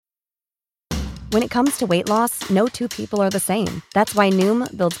When it comes to weight loss, no two people are the same. That's why Noom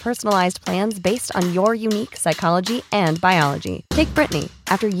builds personalized plans based on your unique psychology and biology. Take Brittany.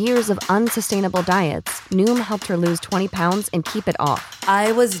 After years of unsustainable diets, Noom helped her lose 20 pounds and keep it off.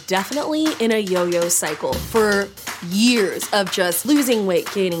 I was definitely in a yo-yo cycle for years of just losing weight,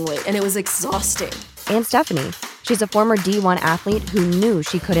 gaining weight, and it was exhausting. And Stephanie. She's a former D1 athlete who knew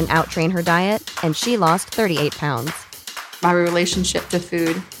she couldn't outtrain her diet, and she lost 38 pounds. My relationship to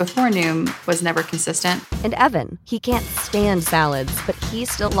food before Noom was never consistent. And Evan, he can't stand salads, but he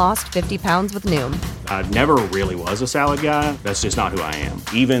still lost 50 pounds with Noom. I never really was a salad guy. That's just not who I am.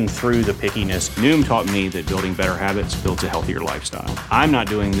 Even through the pickiness, Noom taught me that building better habits builds a healthier lifestyle. I'm not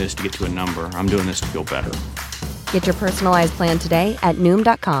doing this to get to a number. I'm doing this to feel better. Get your personalized plan today at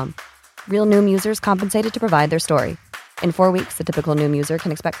Noom.com. Real Noom users compensated to provide their story. In 4 weeks, the typical Noom user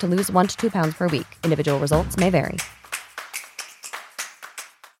can expect to lose 1 to 2 pounds per week. Individual results may vary.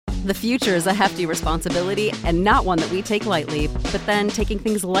 The future is a hefty responsibility and not one that we take lightly. But then taking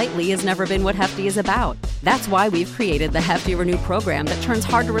things lightly has never been what Hefty is about. That's why we've created the Hefty Renew program that turns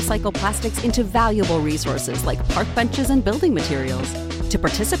hard-to-recycle plastics into valuable resources like park benches and building materials. To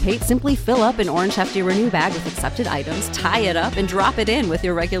participate, simply fill up an orange Hefty Renew bag with accepted items, tie it up, and drop it in with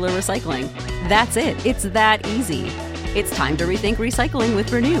your regular recycling. That's it. It's that easy. It's time to rethink recycling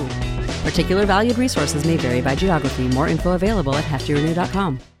with Renew. Particular valued resources may vary by geography. More info available at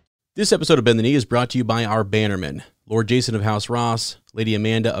heftyrenew.com. This episode of Bend the Knee is brought to you by our bannermen, Lord Jason of House Ross, Lady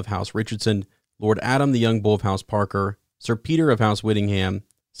Amanda of House Richardson, Lord Adam the Young Bull of House Parker, Sir Peter of House Whittingham,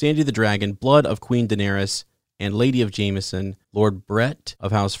 Sandy the Dragon, Blood of Queen Daenerys, and Lady of Jameson, Lord Brett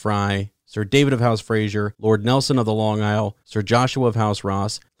of House Fry, Sir David of House Fraser, Lord Nelson of the Long Isle, Sir Joshua of House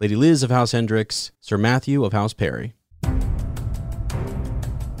Ross, Lady Liz of House Hendricks, Sir Matthew of House Perry.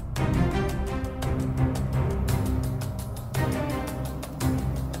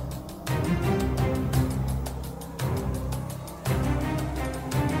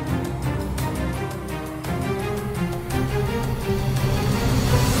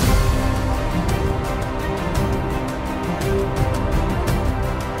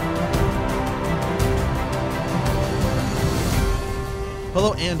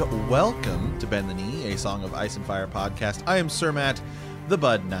 Hello and welcome to Bend the Knee, a Song of Ice and Fire podcast. I am Sir Matt, the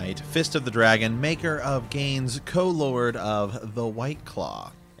Bud Knight, Fist of the Dragon, maker of Gaines, co-lord of the White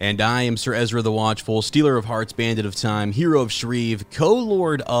Claw. And I am Sir Ezra the Watchful, Stealer of Hearts, Bandit of Time, Hero of Shreve,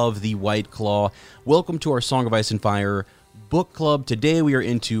 co-lord of the White Claw. Welcome to our Song of Ice and Fire book club. Today we are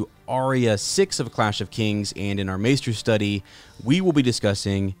into Aria 6 of Clash of Kings, and in our Maester study, we will be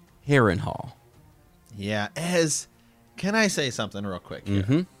discussing Harrenhal. Yeah, can I say something real quick here?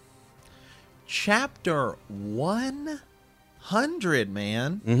 Mm-hmm. Chapter 100,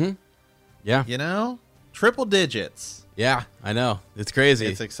 man. Mm-hmm. Yeah. You know? Triple digits. Yeah, I know. It's crazy.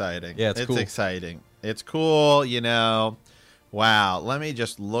 It's exciting. Yeah, it's cool. Exciting. It's cool, you know. Wow. Let me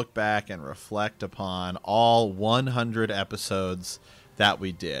just look back and reflect upon all 100 episodes that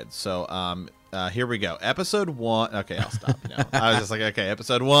we did. So, here we go. Episode 1. Okay, I'll stop now. I was just like, okay,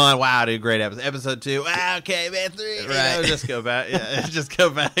 episode 1. Wow, dude, great episode. Episode 2. Wow, okay, man, 3. Right. You know, just go back. Yeah, just go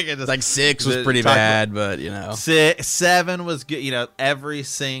back and just Like 6 was pretty bad, but you know. 7 was good. You know, every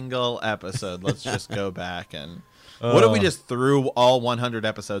single episode. Let's just go back and. What if we just threw all 100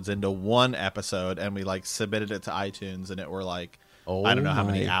 episodes into one episode and we like submitted it to iTunes and it were like, I don't know how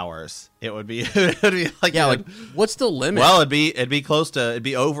many hours it would be. It would be like, yeah, like what's the limit? Well, it'd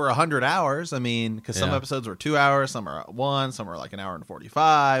be over 100 hours. I mean, because some episodes were 2 hours, some are 1, some are like an hour and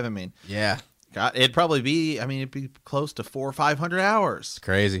 45. I mean, yeah, God, it'd probably be. I mean, it'd be close to 400 or 500 hours. It's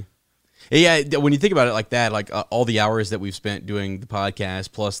crazy. Yeah, when you think about it like that, like all the hours that we've spent doing the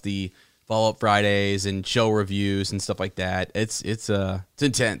podcast, plus the follow-up Fridays and show reviews and stuff like that, it's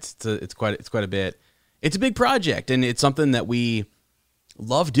intense. It's quite a bit. It's a big project, and it's something that we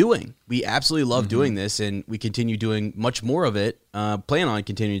love doing. We absolutely love doing this, and we continue doing much more of it. Plan on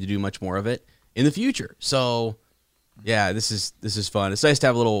continuing to do much more of it in the future. So, yeah, this is fun. It's nice to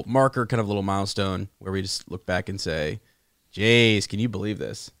have a little marker, kind of a little milestone where we just look back and say, "Jeez, can you believe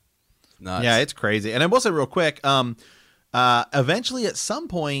this?" Nuts. Yeah, it's crazy. And I will say real quick, eventually at some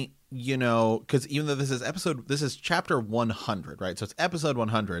point, you know, because even though this is chapter 100, right? So it's episode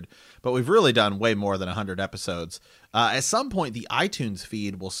 100, but we've really done way more than 100 episodes. At some point, the iTunes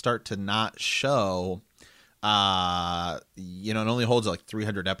feed will start to not show, you know, it only holds like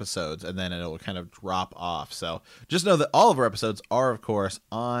 300 episodes, and then it'll kind of drop off. So just know that all of our episodes are, of course,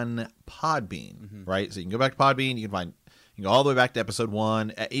 on Podbean, right? So you can go back to Podbean, you can go all the way back to episode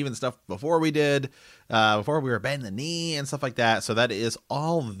 1, even stuff before we were Bend the Knee and stuff like that. So that is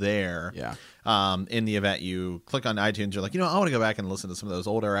all there. Yeah. in the event you click on iTunes, you're like, I want to go back and listen to some of those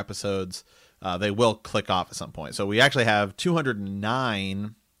older episodes. They will click off at some point. So we actually have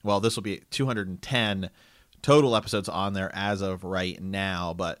 209. Well, this will be 210 total episodes on there as of right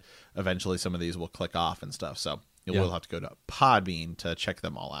now, but eventually some of these will click off and stuff. So you will have to go to Podbean to check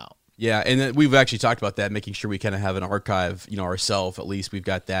them all out. Yeah, and then we've actually talked about that, making sure we kind of have an archive, ourselves. At least we've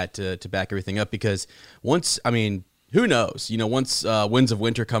got that to back everything up, because who knows? once Winds of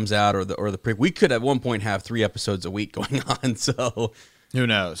Winter comes out or the pre, we could at one point have 3 episodes a week going on. So who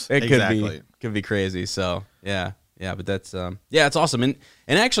knows? It could be crazy. So yeah, but that's it's awesome. And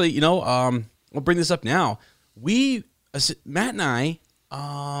actually, we'll bring this up now. Matt and I,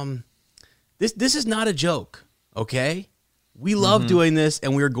 this is not a joke. Okay, we love doing this,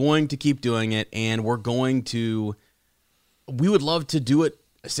 and we're going to keep doing it, and we would love to do it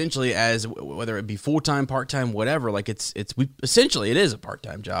essentially as whether it be full-time, part-time, whatever. Like essentially it is a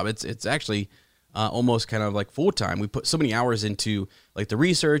part-time job. It's actually almost kind of like full-time. We put so many hours into like the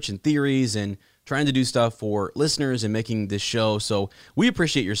research and theories and trying to do stuff for listeners and making this show. So we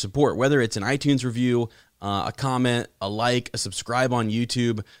appreciate your support, whether it's an iTunes review, a comment, a like, a subscribe on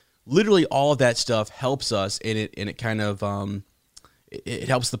YouTube. Literally all of that stuff helps us, and it kind of it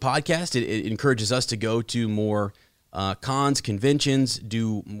helps the podcast. It encourages us to go to more cons, conventions,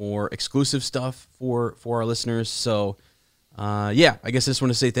 do more exclusive stuff for our listeners. So I guess I just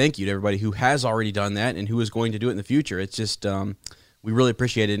want to say thank you to everybody who has already done that and who is going to do it in the future. It's just we really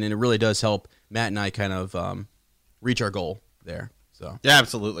appreciate it, and it really does help Matt and I kind of reach our goal there. So yeah,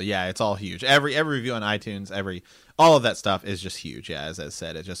 absolutely. Yeah, it's all huge. Every review on iTunes, all of that stuff is just huge. Yeah, as I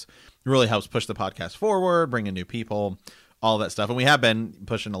said, it just really helps push the podcast forward, bring in new people, all that stuff. And we have been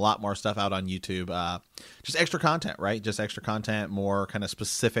pushing a lot more stuff out on YouTube. Just extra content, right? Just extra content, more kind of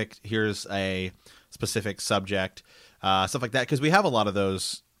specific. Here's a specific subject, stuff like that. Because we have a lot of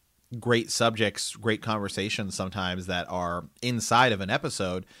those great subjects, great conversations sometimes that are inside of an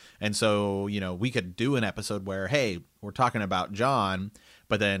episode. And so, we could do an episode where, hey, we're talking about John,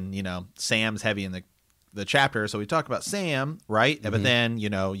 but then, Sam's heavy in the chapter. So we talk about Sam, right? Mm-hmm. But then,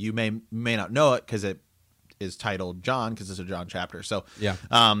 you may not know it because it is titled John, because it's a John chapter. So yeah,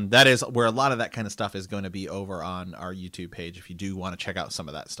 that is where a lot of that kind of stuff is going to be over on our YouTube page if you do want to check out some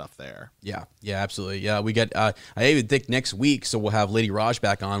of that stuff there. Yeah, absolutely. Yeah, we got I even think next week, so we'll have Lady Raj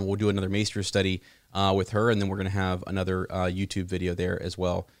back on. We'll do another Maester study with her, and then we're going to have another YouTube video there as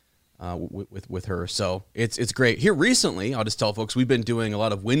well with her. So it's great. Here recently, I'll just tell folks, we've been doing a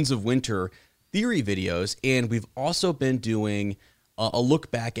lot of Winds of Winter theory videos, and we've also been doing a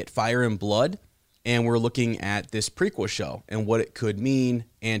look back at Fire and Blood. And we're looking at this prequel show and what it could mean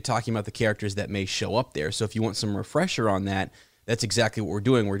and talking about the characters that may show up there. So if you want some refresher on that, that's exactly what we're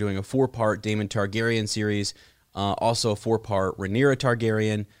doing. We're doing a 4-part Daemon Targaryen series, also a 4-part Rhaenyra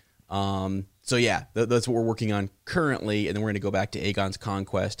Targaryen. So yeah, that's what we're working on currently. And then we're going to go back to Aegon's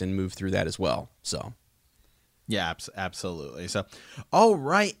Conquest and move through that as well. So yeah, absolutely. So, all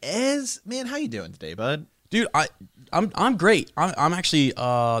right, Ez, man, how you doing today, bud? Dude, I'm great. I'm actually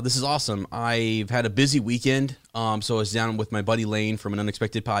this is awesome. I've had a busy weekend. So I was down with my buddy Lane from An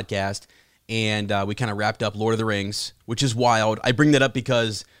Unexpected Podcast, and we kind of wrapped up Lord of the Rings, which is wild. I bring that up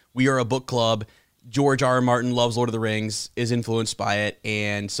because we are a book club. George R.R. Martin loves Lord of the Rings, is influenced by it,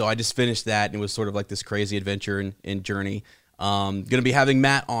 and so I just finished that, and it was sort of like this crazy adventure and journey. Going to be having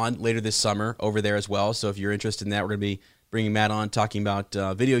Matt on later this summer over there as well. So if you're interested in that, we're going to be bringing Matt on, talking about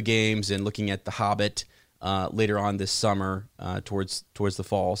video games and looking at The Hobbit. Later on this summer, towards the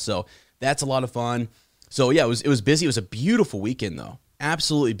fall. So that's a lot of fun. So yeah, it was busy. It was a beautiful weekend though.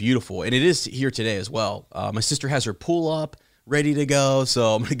 Absolutely beautiful. And it is here today as well. My sister has her pool up ready to go.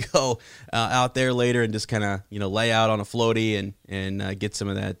 So I'm going to go out there later and just kind of, lay out on a floaty and get some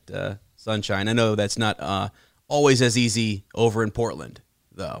of that sunshine. I know that's not always as easy over in Portland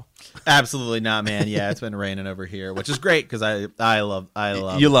though. Absolutely not, man. Yeah, it's been raining over here, which is great because I love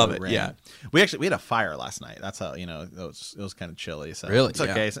you love it. Rain. Yeah, we had a fire last night. That's how it was kind of chilly. So really, it's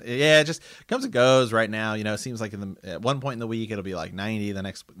okay. Yeah. It just comes and goes. Right now, it seems like at one point in the week it'll be like 90. The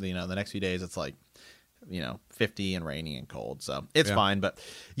next few days it's like 50 and rainy and cold. So it's fine. But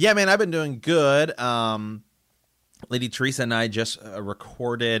yeah, man, I've been doing good. Lady Teresa and I just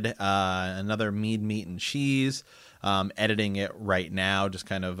recorded another Mead, Meat, and Cheese. Editing it right now, just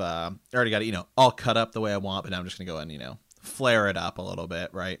kind of I already got it, all cut up the way I want, but now I'm just gonna go and flare it up a little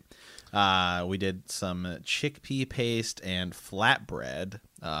bit, right? We did some chickpea paste and flatbread,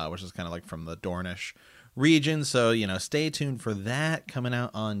 which is kind of like from the Dornish region. So stay tuned for that coming out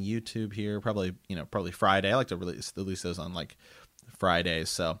on YouTube here, probably Friday. I like to release those on like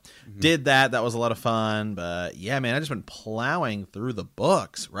Fridays. So did that. That was a lot of fun. But yeah, man, I just been plowing through the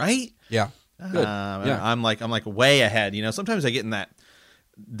books, right? Yeah. Good. Yeah. I'm like way ahead. You know, sometimes I get in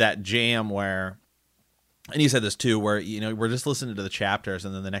that jam where, and you said this too, where, you know, we're just listening to the chapters,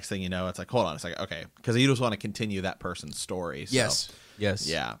 and then the next thing you know, it's like, hold on, it's like, okay, because you just want to continue that person's story. So, Yes.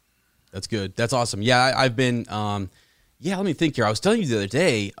 Yeah. That's good. That's awesome. Yeah, I've been. Let me think here. I was telling you the other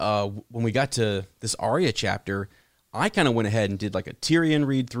day when we got to this Arya chapter, I kind of went ahead and did like a Tyrion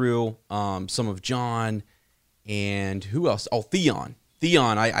read through, some of Jon, and who else? Oh, Theon.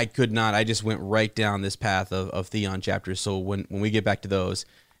 I could not. I just went right down this path of Theon chapters. So when we get back to those,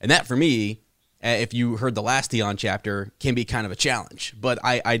 and that for me, if you heard the last Theon chapter, can be kind of a challenge. But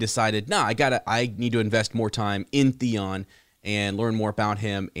I decided, I need to invest more time in Theon and learn more about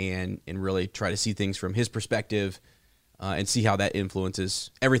him and really try to see things from his perspective and see how that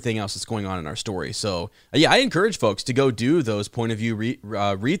influences everything else that's going on in our story. So, I encourage folks to go do those point of view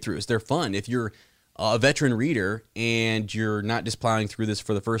read-throughs. They're fun. If you're a veteran reader and you're not just plowing through this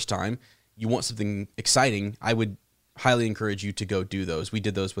for the first time, you want something exciting, I would highly encourage you to go do those. We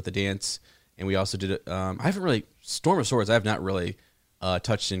did those with the dance, and we also did it. I haven't really, Storm of Swords, I have not really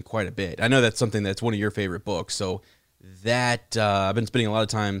touched in quite a bit. I know that's something that's one of your favorite books, so that I've been spending a lot of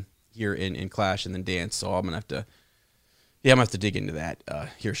time here in Clash and then Dance, so I'm gonna have to dig into that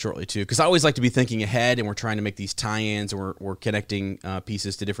here shortly too, because I always like to be thinking ahead, and we're trying to make these tie-ins, and we're connecting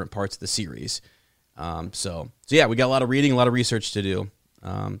pieces to different parts of the series. So we got a lot of reading, a lot of research to do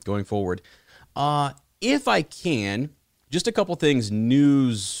going forward. If I can, just a couple things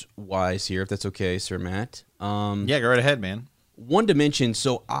news-wise here, if that's okay, Sir Matt. Yeah, go right ahead, man. One to mention,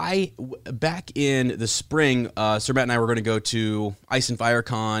 so back in the spring, Sir Matt and I were going to go to Ice and Fire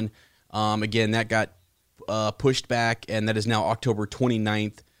Con. Again, that got pushed back, and that is now October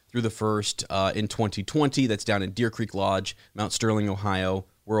 29th through the 1st in 2020. That's down in Deer Creek Lodge, Mount Sterling, Ohio.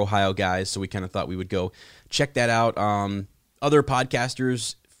 We're Ohio guys, so we kind of thought we would go check that out. Other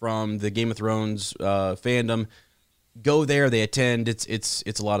podcasters from the Game of Thrones fandom go there, they attend. It's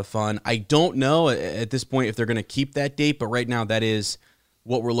a lot of fun. I don't know at this point if they're going to keep that date, but right now that is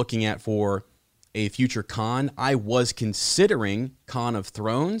what we're looking at for a future con. I was considering Con of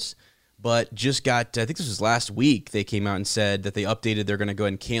Thrones, but just I think this was last week, they came out and said that they updated, they're going to go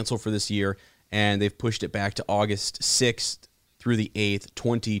ahead and cancel for this year, and they've pushed it back to August 6th through the 8th,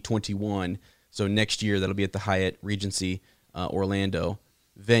 2021. So next year, that'll be at the Hyatt Regency Orlando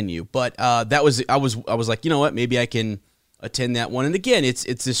venue. But I was like, you know what, maybe I can attend that one. And again, it's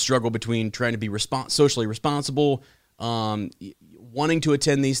this struggle between trying to be socially responsible, wanting to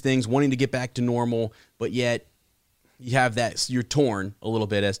attend these things, wanting to get back to normal, but yet you have that, you're torn a little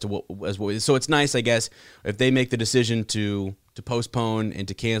bit as to what. So it's nice, I guess, if they make the decision to postpone and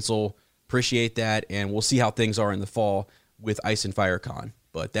to cancel. Appreciate that, and we'll see how things are in the fall with Ice and Fire Con.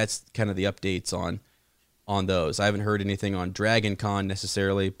 But that's kind of the updates on those. I haven't heard anything on Dragon Con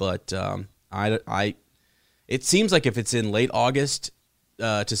necessarily, but it seems like if it's in late August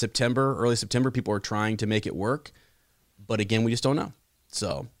to September, early September, people are trying to make it work. But again, we just don't know.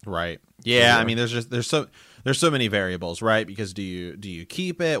 So right, yeah. I mean, there's so many variables, right? Because do you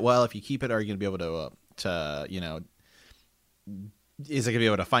keep it? Well, if you keep it, are you going to be able to is it going to be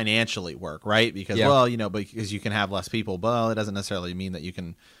able to financially work, right? Because because you can have less people, but it doesn't necessarily mean that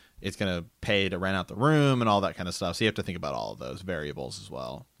it's going to pay to rent out the room and all that kind of stuff. So you have to think about all of those variables as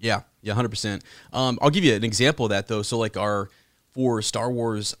well. Yeah, 100%. I'll give you an example of that though. So like for Star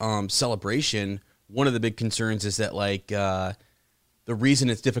Wars Celebration, one of the big concerns is that the reason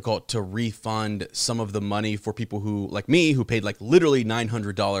it's difficult to refund some of the money for people who, like me, who paid like literally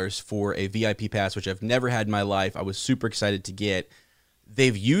 $900 for a VIP pass, which I've never had in my life. I was super excited to get.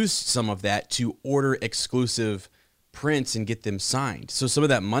 They've used some of that to order exclusive prints and get them signed. So some of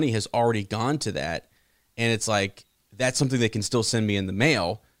that money has already gone to that. And it's like, that's something they can still send me in the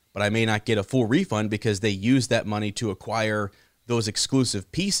mail, but I may not get a full refund because they used that money to acquire those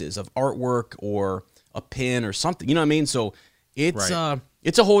exclusive pieces of artwork or a pin or something. You know what I mean? So it's right.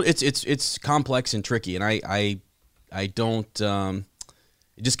 It's a whole, it's complex and tricky. And I don't,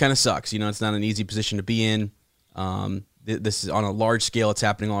 it just kind of sucks. You know, it's not an easy position to be in. This is on a large scale. It's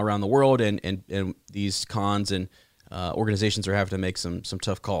happening all around the world, and these cons and organizations are having to make some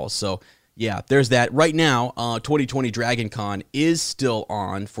tough calls. So yeah, there's that. Right now, 2020 Dragon Con is still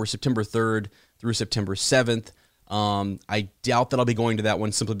on for September 3rd through September 7th. I doubt that I'll be going to that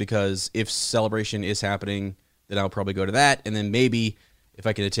one simply because if Celebration is happening, then I'll probably go to that, and then maybe if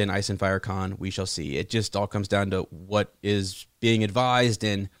I can attend Ice and Fire Con, we shall see. It just all comes down to what is being advised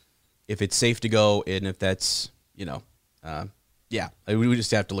and if it's safe to go, and if that's, we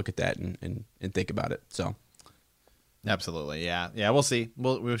just have to look at that and think about it. So, Absolutely, yeah. We'll see.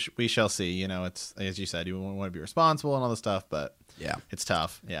 We shall see. You know, it's as you said, you want to be responsible and all this stuff, but Yeah. it's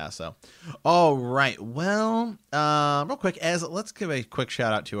tough. Yeah. So, all right. Well, real quick, let's give a quick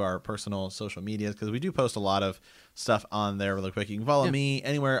shout out to our personal social medias because we do post a lot of stuff on there really quick. You can follow me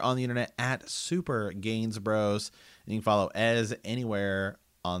anywhere on the internet at Super Gains Bros. And you can follow Ez anywhere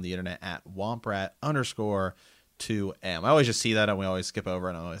on the internet at Womprat_2M. I always just see that and we always skip over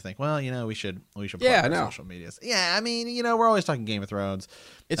and I always think, well, you know, we should plug our social medias. Yeah, I mean, you know, we're always talking Game of Thrones.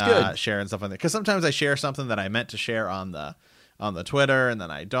 It's good sharing stuff on there because sometimes I share something that I meant to share on the Twitter and then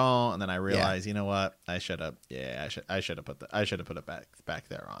I don't, and then I realize, you know what, I should have put it back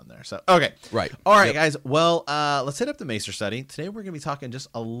there on there. So okay, right, all right, guys. Well, let's hit up the Maester study today. We're gonna be talking just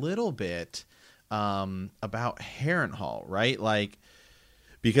a little bit about Harrenhal, right? Like,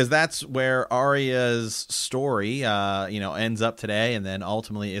 because that's where Arya's story, ends up today, and then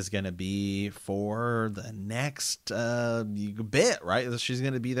ultimately is going to be for the next bit, right? She's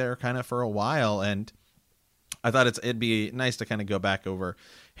going to be there kind of for a while, and I thought it'd be nice to kind of go back over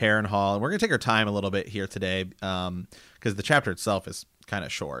Harrenhal, and we're going to take our time a little bit here today because the chapter itself is kind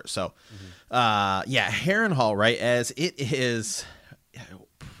of short. So, Harrenhal, right? As it is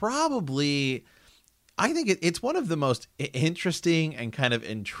probably, I think it's one of the most interesting and kind of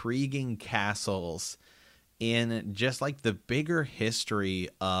intriguing castles in just like the bigger history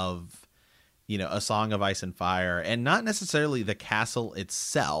of, A Song of Ice and Fire, and not necessarily the castle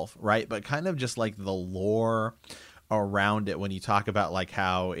itself, right? But kind of just like the lore around it when you talk about like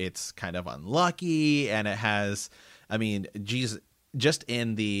how it's kind of unlucky and it has, I mean, geez, just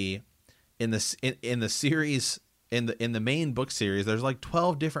in the series, in the main book series, there's like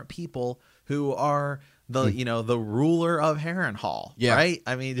 12 different people who are the ruler of Harrenhal, right?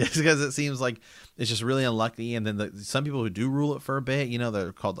 I mean, just because it seems like it's just really unlucky. And then some people who do rule it for a bit,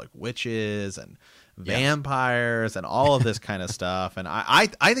 they're called like witches and vampires and all of this kind of stuff. And I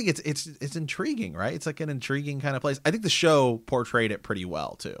think it's intriguing, right? It's like an intriguing kind of place. I think the show portrayed it pretty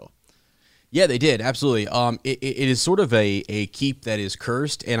well too. Yeah, they did. Absolutely. It is sort of a keep that is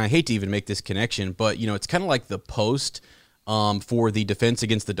cursed. And I hate to even make this connection, but it's kind of like the post for the Defense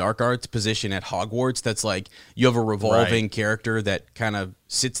Against the Dark Arts position at Hogwarts. That's like you have a revolving character that kind of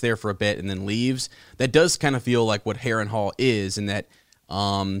sits there for a bit and then leaves. That does kind of feel like what Harrenhal is, and that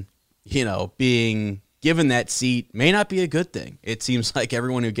being given that seat may not be a good thing. It seems like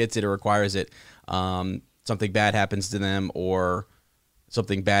everyone who gets it or requires it, something bad happens to them, or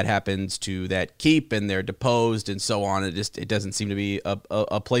something bad happens to that keep and they're deposed and so on. It doesn't seem to be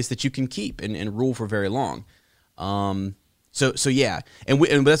a place that you can keep and rule for very long. So yeah, and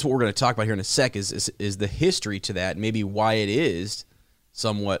that's what we're going to talk about here in a sec is the history to that, maybe why it is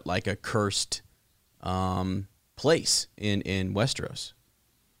somewhat like a cursed place in Westeros.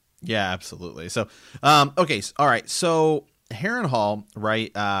 Yeah, absolutely. So, okay, all right. So Harrenhal,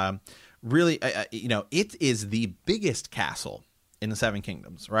 right? Really, it is the biggest castle in the Seven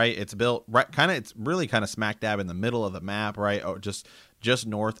Kingdoms, right? It's built it's really kind of smack dab in the middle of the map, right? Or just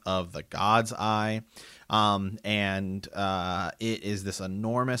north of the God's Eye. And it is this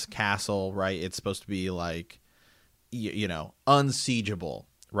enormous castle, right? It's supposed to be like, unsiegeable,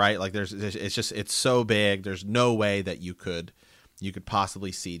 right? Like it's so big. There's no way that you could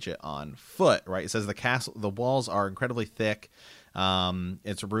possibly siege it on foot, right? It says the walls are incredibly thick.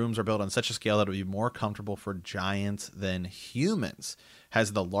 Its rooms are built on such a scale that it would be more comfortable for giants than humans.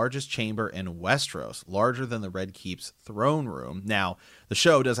 Has the largest chamber in Westeros, larger than the Red Keep's throne room. Now, the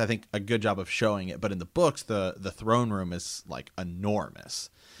show does, I think, a good job of showing it, but in the books, the throne room is like enormous.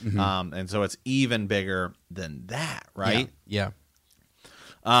 Mm-hmm. And so it's even bigger than that, right? Yeah.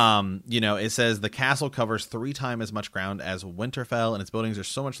 It says the castle covers 3 times as much ground as Winterfell, and its buildings are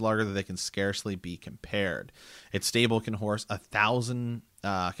so much larger that they can scarcely be compared. Its stable can house 1,000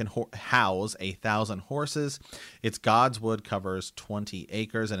 horses. Its Godswood covers 20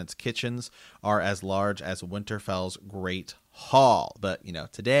 acres, and its kitchens are as large as Winterfell's Great Hall. But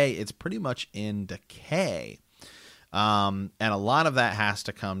today it's pretty much in decay, and a lot of that has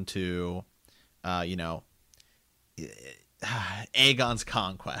to come to, Aegon's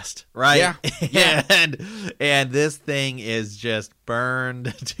conquest, right? Yeah. and this thing is just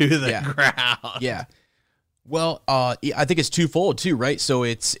burned to the ground. Yeah. Well, I think it's twofold too, right? So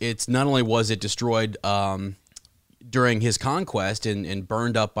it's not only was it destroyed during his conquest and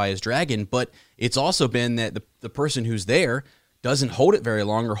burned up by his dragon, but it's also been that the person who's there doesn't hold it very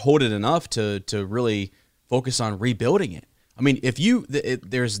long or hold it enough to really focus on rebuilding it. I mean, if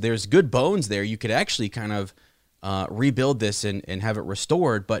there's good bones there, you could actually kind of rebuild this and have it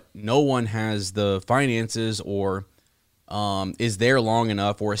restored, but no one has the finances or is there long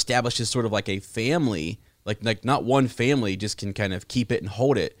enough or establishes sort of like a family Like not one family just can kind of keep it and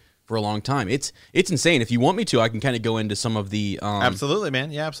hold it for a long time. It's insane. If you want me to, I can kind of go into some of the absolutely,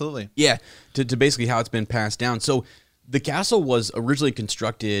 man. Yeah, absolutely. Yeah, to basically how it's been passed down. So the castle was originally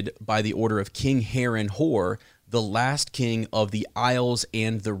constructed by the order of King Haran Hor, the last king of the Isles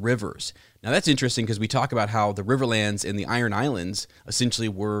and the Rivers. Now that's interesting because we talk about how the Riverlands and the Iron Islands essentially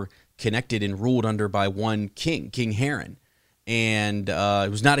were connected and ruled under by one king, King Haran, and he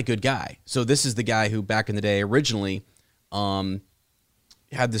was not a good guy. So this is the guy who back in the day originally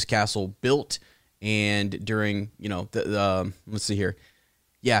had this castle built, and during, let's see here.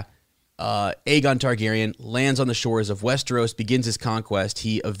 Yeah. Aegon Targaryen lands on the shores of Westeros, begins his conquest.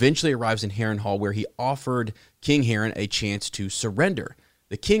 He eventually arrives in Harrenhal, where he offered King Haran a chance to surrender.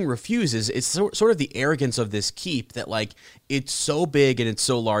 The king refuses. It's sort of the arrogance of this keep that, like, it's so big and it's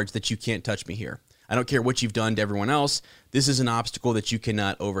so large that you can't touch me here. I don't care what you've done to everyone else. This is an obstacle that you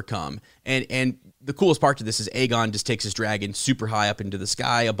cannot overcome. And the coolest part to this is Aegon just takes his dragon super high up into the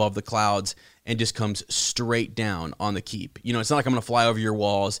sky above the clouds and just comes straight down on the keep. You know, it's not like I'm going to fly over your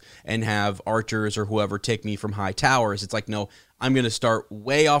walls and have archers or whoever take me from high towers. It's like, no, I'm going to start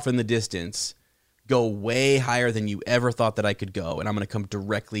way off in the distance, go way higher than you ever thought that I could go, and I'm going to come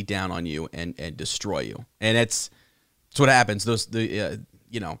directly down on you and destroy you. And it's what happens.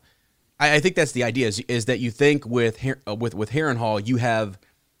 I think that's the idea is that you think with Harrenhal, you have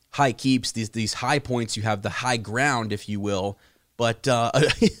high keeps, these high points, you have the high ground, if you will, but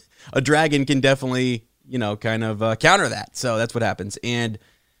a dragon can definitely, kind of counter that. So that's what happens. And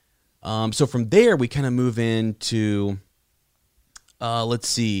so from there, we kind of move into, let's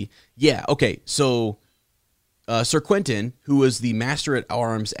see. Yeah, okay. So Sir Quentin, who was the master at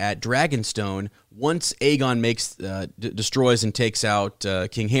arms at Dragonstone, once Aegon destroys and takes out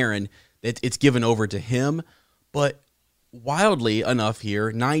King Haran, it's given over to him. But wildly enough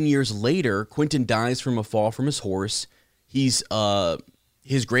here, 9 years later, Quentin dies from a fall from his horse. His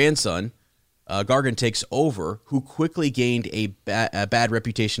grandson, Gargan, takes over, who quickly gained a bad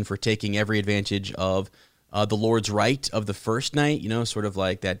reputation for taking every advantage of the Lord's right of the first night, sort of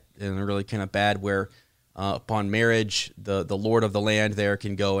like that, and really kind of bad where upon marriage, the Lord of the land there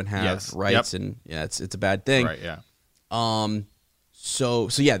can go and have rights, and it's a bad thing. Right, yeah. So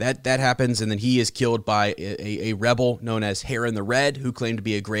yeah, that happens, and then he is killed by a rebel known as Haran the Red, who claimed to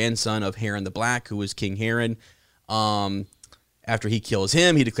be a grandson of Haran the Black, who was King Haran. After he kills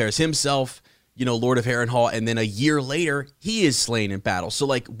him, he declares himself, Lord of Harrenhal, and then a year later, he is slain in battle. So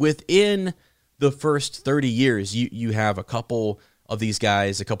like within the first 30 years, you have a couple of these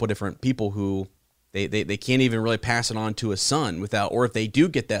guys, a couple different people who they can't even really pass it on to a son without, or if they do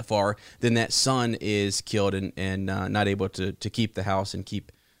get that far, then that son is killed and not able to keep the house and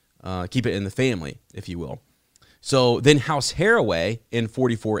keep it in the family, if you will. So then House Haraway in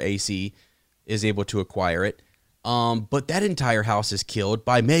 44 AC is able to acquire it, but that entire house is killed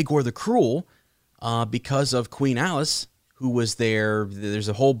by Maegor the Cruel because of Queen Alice, who was there. There's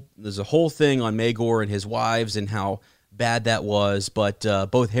a whole thing on Maegor and his wives and how bad that was, but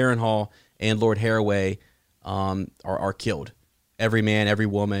both Harrenhal and Lord Haraway are killed. Every man, every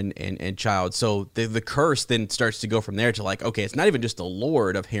woman, and child. So the curse then starts to go from there to like, okay, it's not even just the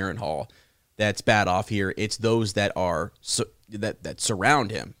Lord of Harrenhal that's bad off here. It's those that are that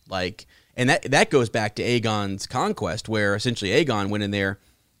surround him. Like, and that goes back to Aegon's conquest, where essentially Aegon went in there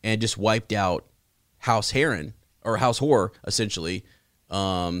and just wiped out House Haran or House Hor, essentially.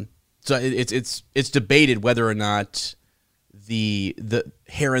 So it's debated whether or not the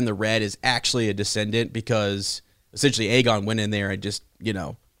Haran the Red is actually a descendant, because essentially Aegon went in there and just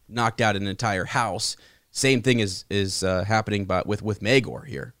knocked out an entire house. Same thing is happening with Maegor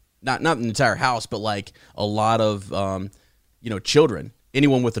here. Not an entire house, but like a lot of children.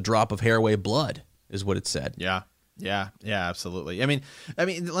 Anyone with a drop of Haraway blood is what it said. Yeah, absolutely. I mean,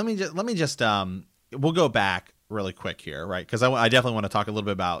 let me just we'll go back really quick here, right? Because I definitely want to talk a little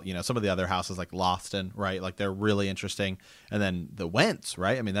bit about some of the other houses like Lothston, right? Like they're really interesting, and then the Wents,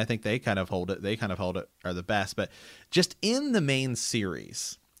 right? I mean, I think they kind of hold it. They kind of hold it, are the best. But just in the main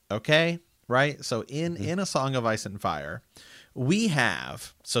series, okay, right? So in A Song of Ice and Fire, we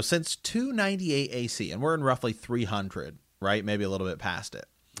have since 298 AC, and we're in roughly 300, right? Maybe a little bit past it.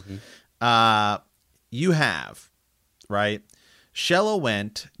 You have, right, Shella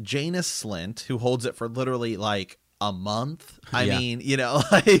Went, Jaina Slint, who holds it for literally like a month. I mean,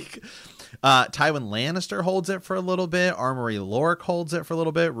 Tywin Lannister holds it for a little bit. Armory Lork holds it for a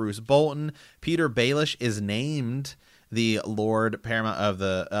little bit. Roose Bolton. Peter Baelish is named the Lord Paramount of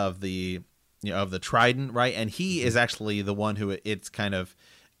the Trident, right? And he is actually the one who it's kind of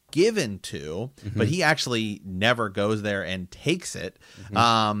given to, but he actually never goes there and takes it.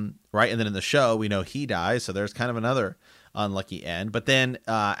 Right. And then in the show, we know he dies. So there's kind of another unlucky end. But then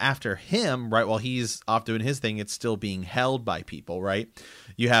after him, right, while he's off doing his thing, it's still being held by people, right?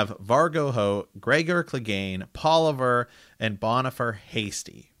 You have Vargo Hoat, Gregor Clegane, Polliver, and Bonifer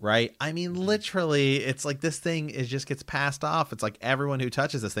Hasty, right? I mean, literally, it's like this thing just gets passed off. It's like everyone who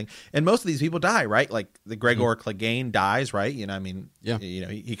touches this thing, and most of these people die, right? Like the Gregor Clegane dies, right? You know, I mean,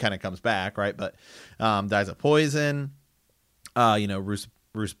 he kind of comes back, right? But dies of poison.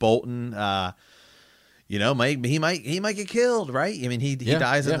 Roose Bolton, he might get killed, right? I mean, he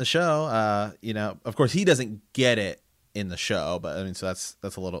dies in the show. Of course, he doesn't get it in the show, but I mean, so that's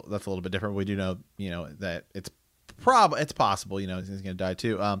a little bit different. We do know, that it's possible, he's going to die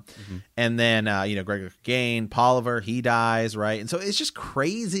too. And then, Gregor Gain, Polliver, he dies, right? And so it's just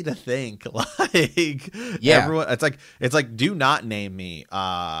crazy to think, like, everyone. It's like, do not name me,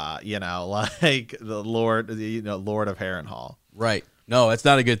 like the Lord, Lord of Harrenhal, right? No, it's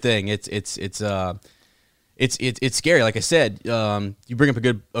not a good thing. It's scary. Like I said, you bring up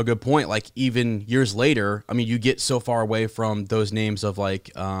a good point. Like even years later, I mean, you get so far away from those names of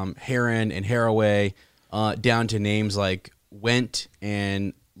like Harren and Harroway, down to names like Went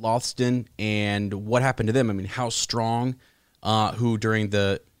and Lothston, and what happened to them. I mean, House Strong, who during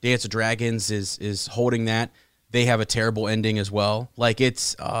the Dance of Dragons is holding that. They have a terrible ending as well. Like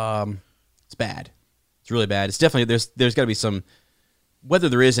it's bad. It's really bad. It's definitely there's got to be some. Whether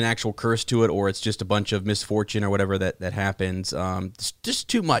there is an actual curse to it or it's just a bunch of misfortune or whatever that happens, it's just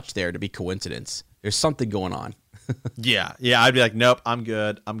too much there to be coincidence. There's something going on. Yeah. I'd be like, nope, I'm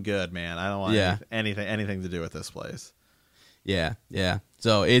good, man. I don't want anything to do with this place. Yeah.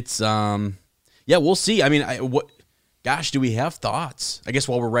 So it's we'll see. I mean, do we have thoughts? I guess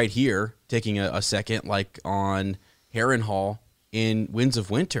while we're right here, taking a second, like on Harrenhal in Winds of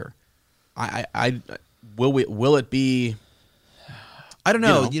Winter, will it be? I don't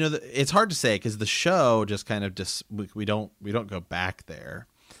know. It's hard to say because the show just kind of we don't go back there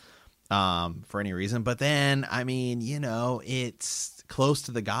for any reason. But then, I mean, it's close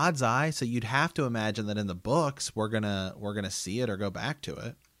to the God's Eye, so you'd have to imagine that in the books we're gonna see it or go back to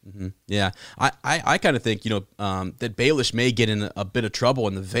it. Mm-hmm. Yeah, I kind of think that Baelish may get in a bit of trouble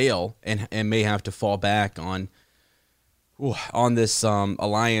in the Vale and may have to fall back on this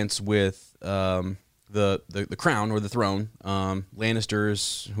alliance with the crown or the throne,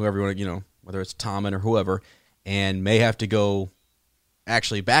 Lannisters, whoever you want, whether it's Tommen or whoever, and may have to go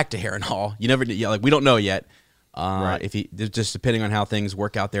actually back to Harrenhal. You never, we don't know yet. Right. If he just depending on how things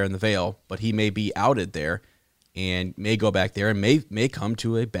work out there in the Vale, but he may be outed there and may go back there and may come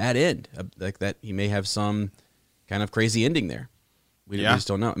to a bad end, like that. He may have some kind of crazy ending there. We just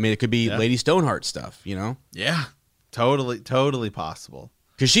don't know. I mean, it could be Lady Stoneheart stuff, Yeah, totally possible.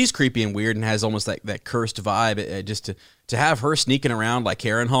 Because she's creepy and weird and has almost that cursed vibe. Just to have her sneaking around like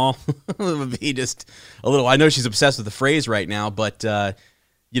Harrenhal would be just a little. I know she's obsessed with the phrase right now, but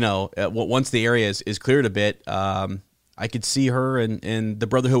once the area is cleared a bit, I could see her and the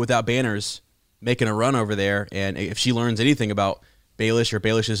Brotherhood Without Banners making a run over there. And if she learns anything about Baelish or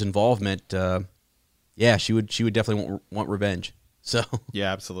Baelish's involvement, she would definitely want revenge. So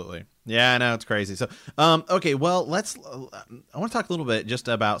yeah, absolutely. Yeah, I know, it's crazy. So, okay, well, I want to talk a little bit just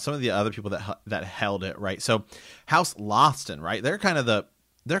about some of the other people that held it, right? So, House Lothston, right? They're kind of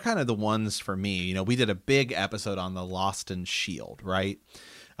the ones for me. We did a big episode on the Lothston Shield, right?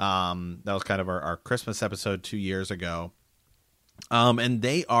 That was kind of our Christmas episode 2 years ago. And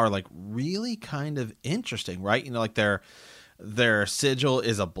they are like really kind of interesting, right? Like their sigil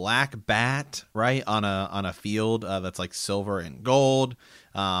is a black bat, right, on a field that's like silver and gold.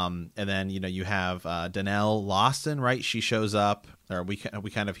 And then you have Danelle Lothston, right? She shows up, or we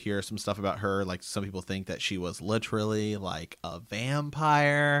kind of hear some stuff about her. Like some people think that she was literally like a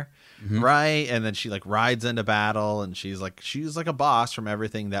vampire, right? And then she like rides into battle, and she's like a boss from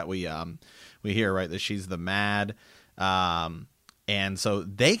everything that we hear, right? That she's the mad. And so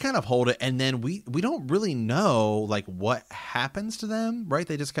they kind of hold it, and then we don't really know like what happens to them, right?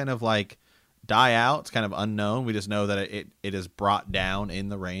 They just kind of like die out. It's kind of unknown. We just know that it is brought down in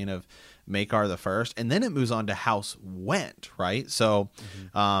the reign of Maekar the First, and then it moves on to House Went, right? So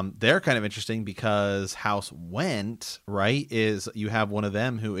they're kind of interesting because House Went, right, is you have one of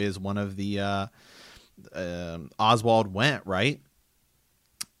them who is one of the Oswald Went, right?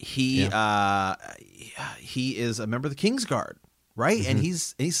 He is a member of the Kingsguard. Right, and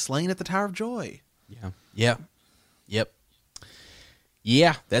he's slain at the Tower of Joy. Yeah. Yep.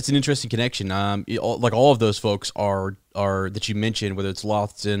 Yeah, that's an interesting connection. Like all of those folks are that you mentioned, whether it's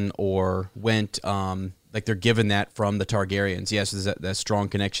Lothston or Went, like they're given that from the Targaryens. Yes, there's that strong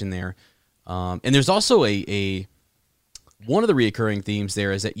connection there. And there's also a one of the reoccurring themes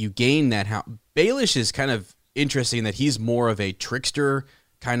there is that you gain that. How Baelish is kind of interesting that he's more of a trickster,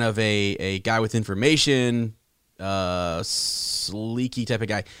 kind of a guy with information, sleeky type of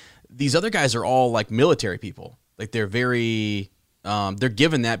guy. These other guys are all like military people. Like they're very, they're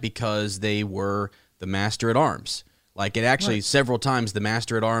given that because they were the master at arms. Like it actually several times the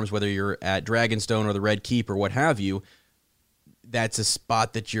master at arms, whether you're at Dragonstone or the Red Keep or what have you, that's a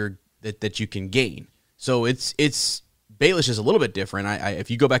spot that that you can gain. So it's Baelish is a little bit different. If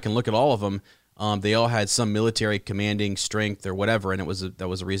you go back and look at all of them, they all had some military commanding strength or whatever, and that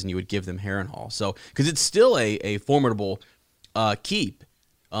was a reason you would give them Harrenhal. So because it's still a formidable keep,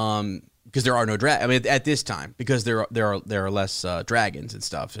 because there are no dragons. I mean, at this time, because there are less dragons and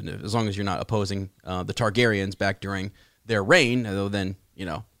stuff, and as long as you're not opposing the Targaryens back during their reign, then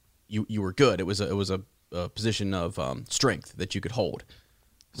you were good. It was a position of strength that you could hold.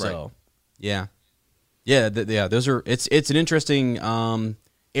 So, yeah. Those are. It's an interesting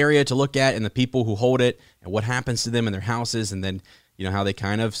area to look at, and the people who hold it, and what happens to them in their houses, and then how they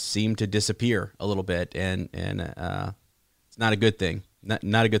kind of seem to disappear a little bit, and it's not a good thing.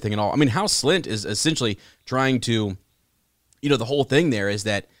 Not a good thing at all. I mean, House Slint is essentially trying to, the whole thing there is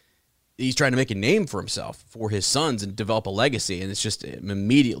that he's trying to make a name for himself, for his sons, and develop a legacy, and it's just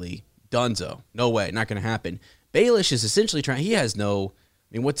immediately donezo. No way, not going to happen. Baelish is essentially trying. He has no.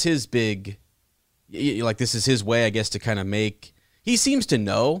 I mean, what's his big? Like this is his way, I guess, to kind of make. He seems to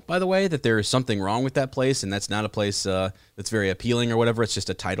know, by the way, that there is something wrong with that place, and that's not a place that's very appealing or whatever. It's just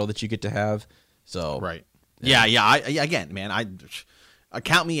a title that you get to have. So right, yeah. Again, man, I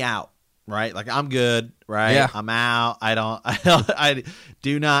count me out, right? Like I'm good, right? Yeah. I'm out. I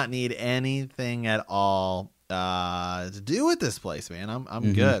do not need anything at all to do with this place, man.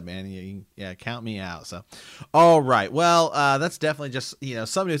 I'm good, man. Count me out. So, all right. Well, that's definitely just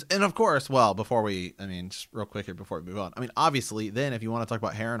some news, and of course, just real quick here before we move on. I mean, obviously, then if you want to talk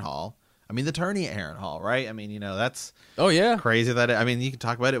about Harrenhal, I mean, the tourney at Harrenhal, right? I mean, that's crazy that you can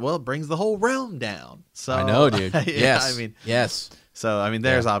talk about it. Well, it brings the whole realm down. So I know, dude. Yes. I mean, yes. So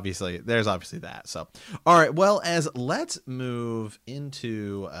there's obviously that. So all right, well, let's move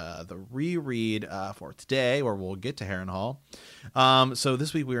into the reread for today, where we'll get to Harrenhal. So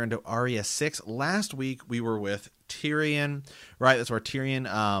this week we were into Arya 6. Last week we were with Tyrion, right? That's where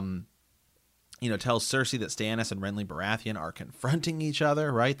Tyrion tells Cersei that Stannis and Renly Baratheon are confronting each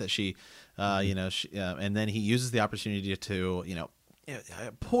other, right? That she and then he uses the opportunity to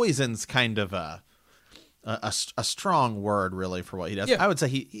poisons kind of a strong word really for what he does. Yeah. I would say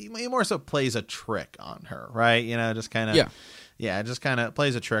he more so plays a trick on her, right? Just kind of just kind of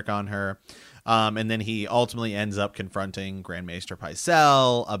plays a trick on her. And then he ultimately ends up confronting Grand Maester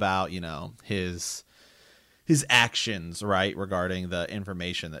Pycelle about his actions, right, regarding the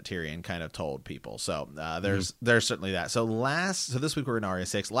information that Tyrion kind of told people. So there's certainly that. So this week we're in Arya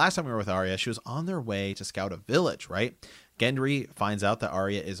 6. Last time we were with Arya, she was on their way to scout a village, right? Gendry finds out that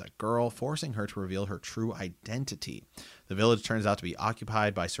Arya is a girl, forcing her to reveal her true identity. The village turns out to be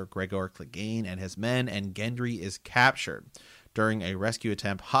occupied by Sir Gregor Clegane and his men, and Gendry is captured. During a rescue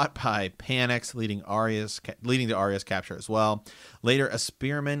attempt, Hot Pie panics, leading to Arya's capture as well. Later, a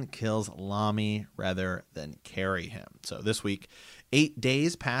spearman kills Lamy rather than carry him. So this week, 8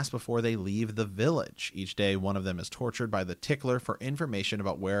 days pass before they leave the village. Each day, one of them is tortured by the Tickler for information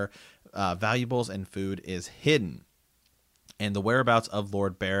about where valuables and food is hidden, and the whereabouts of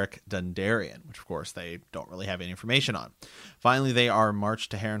Lord Beric Dondarrion, which of course they don't really have any information on. Finally, they are marched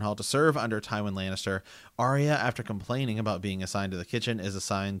to Harrenhal to serve under Tywin Lannister. Arya, after complaining about being assigned to the kitchen, is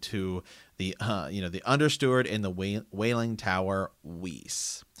assigned to the understeward in the Wailing Tower,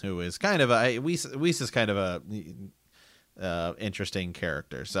 Weiss, who is kind of Weiss is kind of a interesting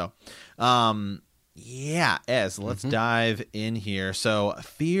character. So, let's dive in here. So,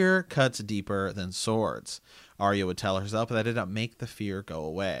 fear cuts deeper than swords. Arya would tell herself, but that did not make the fear go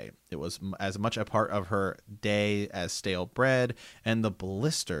away. It was as much a part of her day as stale bread and the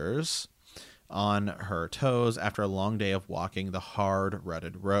blisters on her toes after a long day of walking the hard,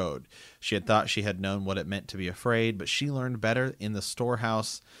 rutted road. She had thought she had known what it meant to be afraid, but she learned better in the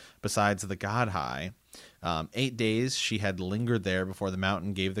storehouse besides the God High. 8 days she had lingered there before the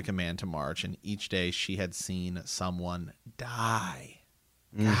mountain gave the command to march, and each day she had seen someone die.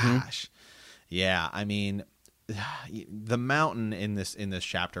 Gosh. Yeah, I mean, the mountain in this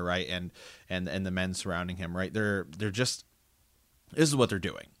chapter, right, and the men surrounding him, right, they're just, this is what they're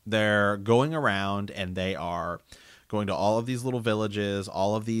doing. They're going around and they are going to all of these little villages,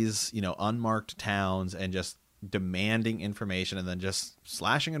 all of these, unmarked towns, and just demanding information, and then just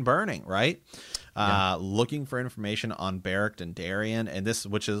slashing and burning, right? Looking for information on Beric Dondarrion, and this,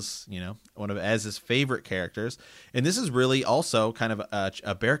 which is, one of Ez's favorite characters. And this is really also kind of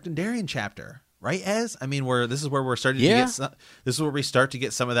a Beric Dondarrion chapter, right, Ez? I mean, this is where we're starting to get this is where we start to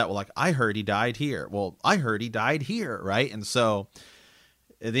get some of that. Well, like, I heard he died here. Well, I heard he died here, right? And so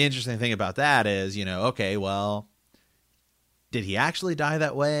the interesting thing about that is, okay, well, did he actually die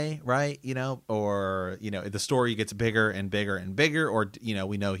that way, right? Or, the story gets bigger and bigger and bigger, or,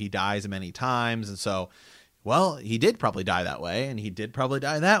 we know he dies many times. And so, well, he did probably die that way, and he did probably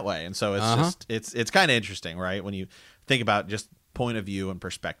die that way. And so it's kind of interesting, right? When you think about just point of view and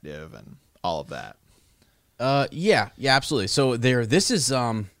perspective and all of that. Yeah, absolutely. So this is,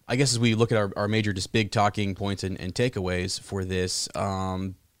 I guess as we look at our major, just big talking points and takeaways for this,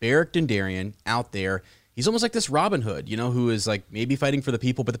 Beric Dondarrion out there, he's almost like this Robin Hood, who is like maybe fighting for the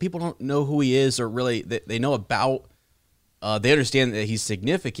people, but the people don't know who he is, or really they know about, they understand that he's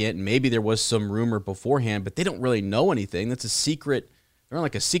significant, and maybe there was some rumor beforehand, but they don't really know anything. That's a secret. They're on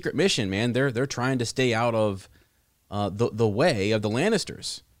like a secret mission, man. They're trying to stay out of the way of the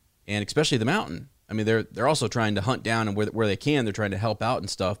Lannisters, and especially the Mountain. I mean, they're also trying to hunt down, and where they can, they're trying to help out and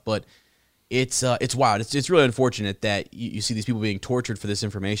stuff, but it's wild. It's really unfortunate that you see these people being tortured for this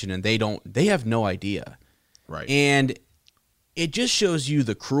information, and they have no idea. Right. And it just shows you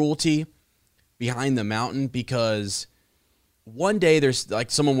the cruelty behind the Mountain, because one day there's like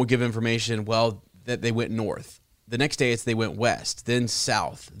someone will give information, well, that they went north. The next day they went west, then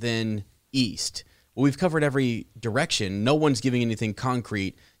south, then east. Well, we've covered every direction. No one's giving anything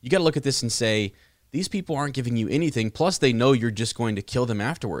concrete. You got to look at this and say, these people aren't giving you anything. Plus, they know you're just going to kill them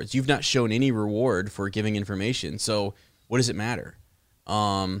afterwards. You've not shown any reward for giving information. So what does it matter?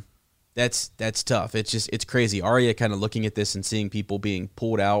 That's tough. It's crazy. Arya kind of looking at this and seeing people being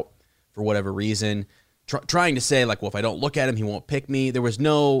pulled out for whatever reason, trying to say like, well, if I don't look at him, he won't pick me. There was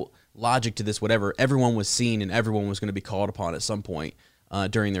no logic to this, whatever. Everyone was seen, and everyone was going to be called upon at some point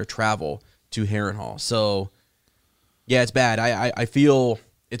during their travel to Harrenhal. So yeah, it's bad. I feel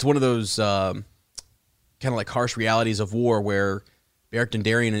it's one of those kind of like harsh realities of war where Beric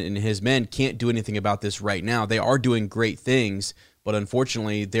Dondarrion and his men can't do anything about this right now. They are doing great things, but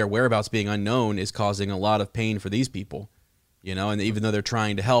unfortunately their whereabouts being unknown is causing a lot of pain for these people, and even though they're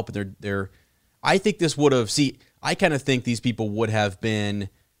trying to help, I think this would have, I kind of think these people would have been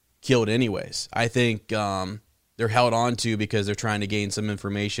killed anyways. I think they're held on to because they're trying to gain some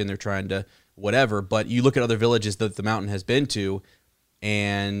information, they're trying to whatever, but you look at other villages that the Mountain has been to,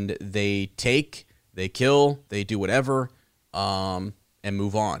 and they kill, they do whatever, and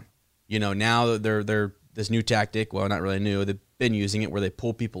move on. Now they're this new tactic, well, not really new, they've been using it, where they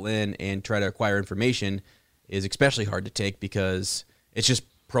pull people in and try to acquire information, is especially hard to take because it's just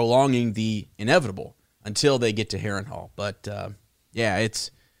prolonging the inevitable until they get to Harrenhal. But yeah,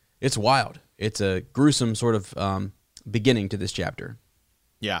 it's wild. It's a gruesome sort of beginning to this chapter.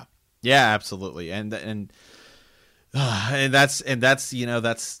 Yeah, absolutely, and that's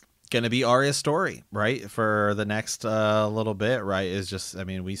that's going to be Arya's story, right, for the next little bit, right? Is just, I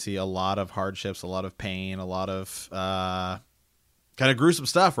mean, we see a lot of hardships, a lot of pain, a lot of kind of gruesome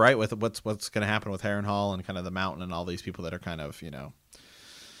stuff, right, with what's going to happen with Harrenhal and kind of the Mountain and all these people that are kind of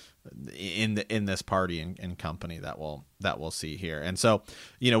in this party and company that we'll see here. And so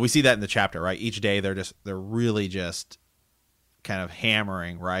we see that in the chapter, right? Each day they're really just kind of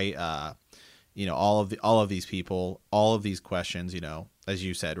hammering, right? All of these people, all of these questions, as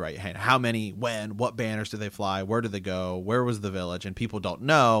you said, right? How many, when, what banners do they fly? Where do they go? Where was the village? And people don't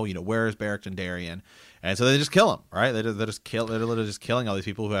know, where is Beric Dondarrion? And so they just kill him, right? They're literally just killing all these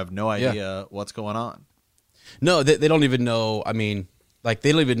people who have no idea what's going on. No, they don't even know. I mean, like,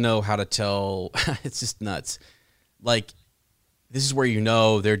 they don't even know how to tell. It's just nuts. Like, this is where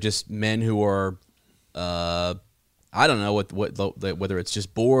they're just men who are, I don't know whether it's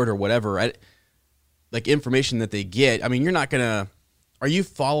just bored or whatever. Like, information that they get. I mean, you're not gonna. Are you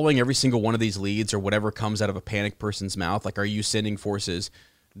following every single one of these leads or whatever comes out of a panicked person's mouth? Like, are you sending forces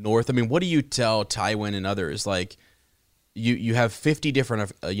north? I mean, what do you tell Tywin and others? Like, you have 50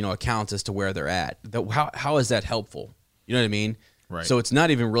 different accounts as to where they're at. How is that helpful? You know what I mean? Right. So it's not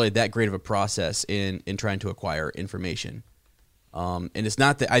even really that great of a process in trying to acquire information. And it's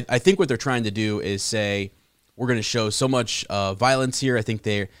not that I think what they're trying to do is say, we're going to show so much violence here. I think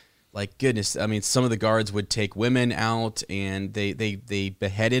they're like, goodness. I mean, some of the guards would take women out, and they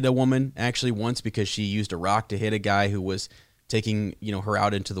beheaded a woman actually once because she used a rock to hit a guy who was taking her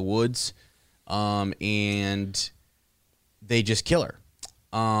out into the woods, and they just kill her.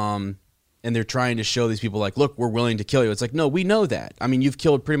 and they're trying to show these people like, look, we're willing to kill you. It's like, no, we know that. I mean, you've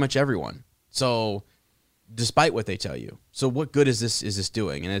killed pretty much everyone. So despite what they tell you. So what good is this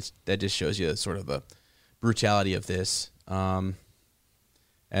doing? And that just shows you sort of the brutality of this.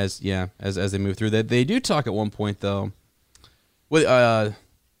 As they move through that, they do talk at one point though. With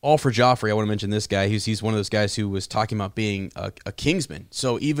all for Joffrey, I want to mention this guy. He's one of those guys who was talking about being a Kingsman.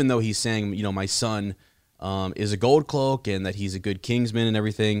 So even though he's saying, my son is a gold cloak and that he's a good Kingsman and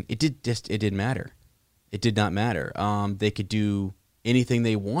everything, it didn't matter. It did not matter. They could do anything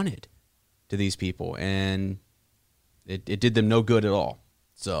they wanted to these people, and it did them no good at all.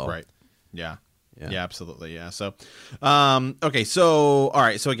 So right, yeah, absolutely, yeah. So, okay, so all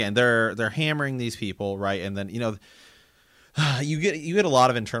right, so again, they're hammering these people, right, and then you get a lot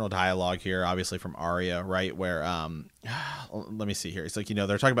of internal dialogue here, obviously from Arya, right, where let me see here. It's like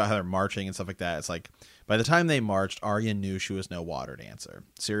they're talking about how they're marching and stuff like that. It's like by the time they marched, Arya knew she was no water dancer.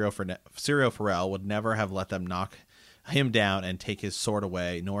 Syrio Forel would never have let them knock him down and take his sword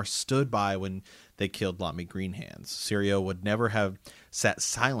away, nor stood by when they killed Lomi Greenhands. Syrio would never have sat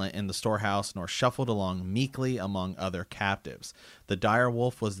silent in the storehouse, nor shuffled along meekly among other captives. The dire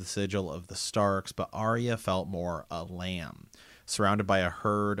wolf was the sigil of the Starks, but Arya felt more a lamb, surrounded by a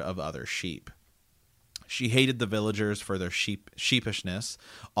herd of other sheep. She hated the villagers for their sheepishness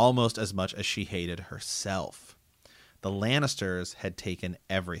almost as much as she hated herself. The Lannisters had taken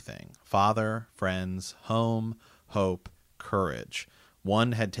everything: father, friends, home, hope, courage.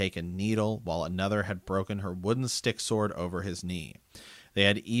 One had taken Needle, while another had broken her wooden stick sword over his knee. They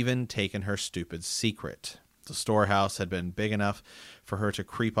had even taken her stupid secret. The storehouse had been big enough for her to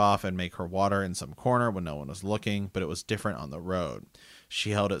creep off and make her water in some corner when no one was looking, but it was different on the road.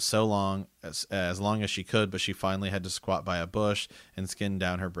 She held it so long as long as she could, but she finally had to squat by a bush and skin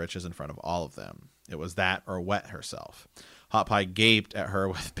down her britches in front of all of them. It was that or wet herself. Hot Pie gaped at her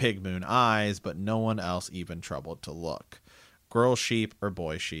with big moon eyes, but no one else even troubled to look. Girl sheep or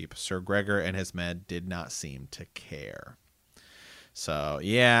boy sheep, Sir Gregor and his men did not seem to care. So,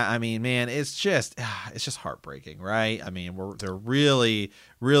 yeah, I mean, man, it's just heartbreaking, right? I mean, they're really,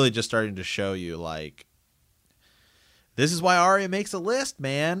 really just starting to show you, like, this is why Arya makes a list,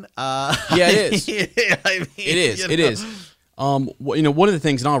 man. Yeah, it is. I mean, it is. One of the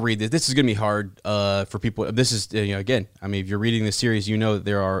things, and I'll read this. This is going to be hard for people. This is, again, I mean, if you're reading this series,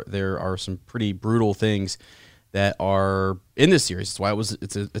 that there are some pretty brutal things that are in this series. That's why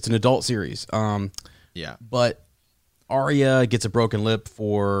it's an adult series. Yeah. But Arya gets a broken lip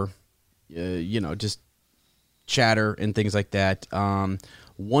for, just chatter and things like that.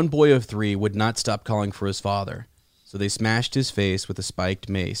 One boy of 3 would not stop calling for his father, so they smashed his face with a spiked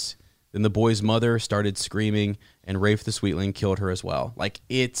mace. Then the boy's mother started screaming, and Rafe the Sweetling killed her as well. Like,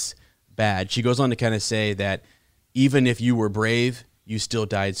 it's bad. She goes on to kind of say that even if you were brave, you still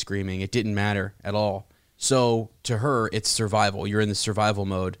died screaming. It didn't matter at all. So to her, it's survival. You're in the survival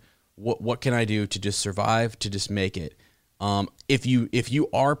mode. What can I do to just survive, to just make it? If you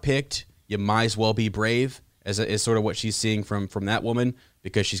are picked, you might as well be brave, is sort of what she's seeing from that woman,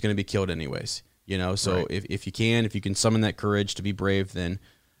 because she's going to be killed anyways. So right. if you can summon that courage to be brave, then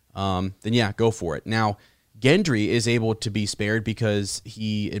yeah, go for it. Now, Gendry is able to be spared because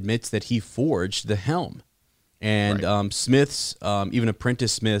he admits that he forged the helm. And right. Smiths, even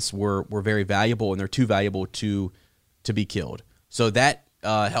apprentice smiths, were very valuable, and they're too valuable to be killed. So that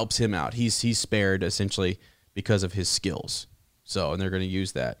helps him out. He's spared essentially because of his skills. So, and they're going to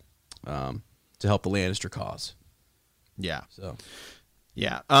use that to help the Lannister cause. Yeah. So.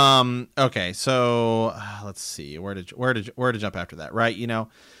 Yeah. Okay. So let's see where to jump after that. Right.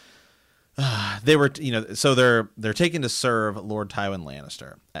 They were, so they're taken to serve Lord Tywin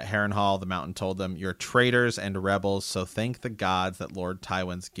Lannister. At Harrenhal, the Mountain told them, "You're traitors and rebels, so thank the gods that Lord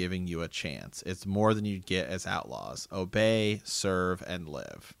Tywin's giving you a chance. It's more than you'd get as outlaws. Obey, serve, and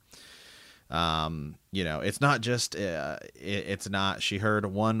live." It's not just, it's not, she heard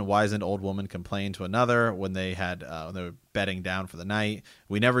one wizened old woman complain to another when they were bedding down for the night.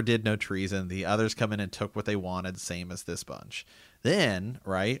 "We never did no treason. The others come in and took what they wanted, same as this bunch." Then,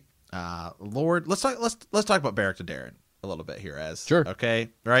 right, let's talk about Beric Dondarrion a little bit here, as sure. Okay,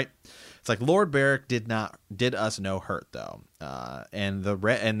 right. It's like Lord Beric did us no hurt though. And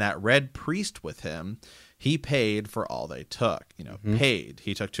that red priest with him, he paid for all they took, paid.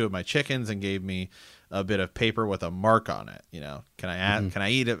 He took 2 of my chickens and gave me a bit of paper with a mark on it. Can I add, can I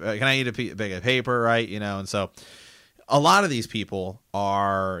eat it? Can I eat a bag of paper? Right. And so a lot of these people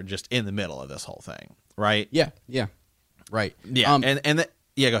are just in the middle of this whole thing. Right. Yeah. Yeah. Right. Yeah.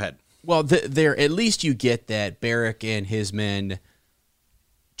 Yeah, go ahead. Well, there, at least you get that Beric and his men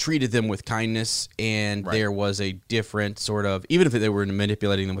treated them with kindness, and Right. there was a different sort of, even if they were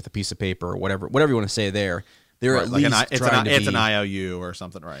manipulating them with a piece of paper or whatever you want to say there, they're Right, at like least trying to it's be, an IOU or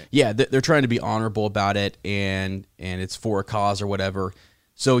something, right? yeah, they're trying to be honorable about it, and it's for a cause or whatever.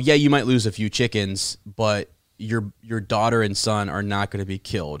 So yeah, you might lose a few chickens, but your daughter and son are not going to be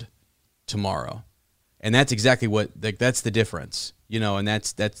killed tomorrow, and that's exactly what that's the difference, and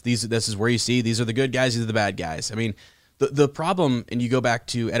this is where you see these are the good guys, these are the bad guys. I mean, the problem, and you go back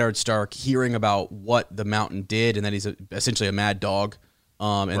to Eddard Stark hearing about what the Mountain did, and that he's essentially a mad dog,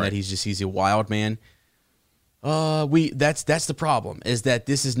 and Right. that he's a wild man. That's the problem, is that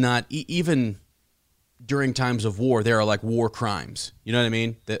this is not even during times of war. There are like war crimes. You know what I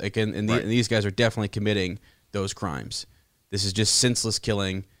mean? That and these guys are definitely committing those crimes. This is just senseless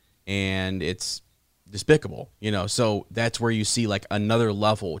killing, and it's despicable. So that's where you see like another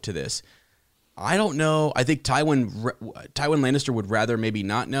level to this. I don't know. I think Tywin Lannister would rather maybe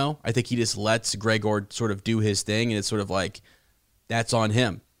not know. I think he just lets Gregor sort of do his thing, and it's sort of like that's on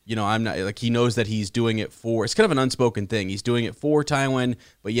him. I'm not like, he knows that he's doing it for, it's kind of an unspoken thing. He's doing it for Tywin,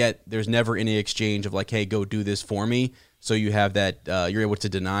 but yet there's never any exchange of like, hey, go do this for me. So you have that, you're able to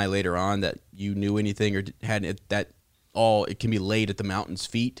deny later on that you knew anything or had it, that all, it can be laid at the Mountain's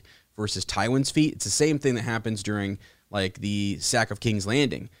feet versus Tywin's feet. It's the same thing that happens during like the sack of King's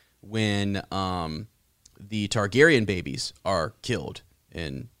Landing when the Targaryen babies are killed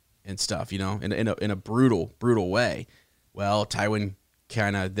and stuff, in a brutal way. Well, Tywin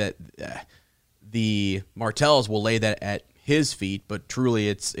kind of the Martells will lay that at his feet, but truly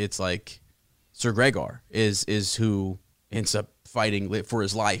it's like Sir Gregor is who ends up fighting for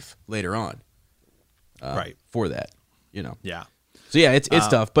his life later on, Right. for that, Yeah. So yeah, it's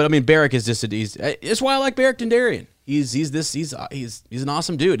tough, but I mean, Beric is just it's why I like Beric Dondarrion. He's an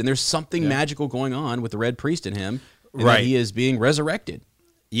awesome dude, and there's something magical going on with the Red Priest in him, and that he is being resurrected.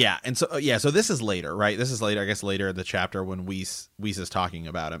 Yeah, and so so this is later, right? This is later, I guess, later in the chapter when Weiss is talking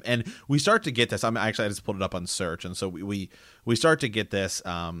about him, and we start to get this. I just pulled it up on search, and so we start to get this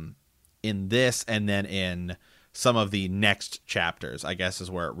in this, and then in some of the next chapters, I guess,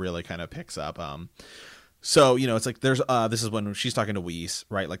 is where it really kind of picks up. So it's like there's this is when she's talking to Weiss,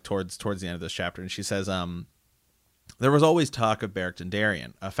 right? Like towards the end of this chapter, and she says, there was always talk of Beric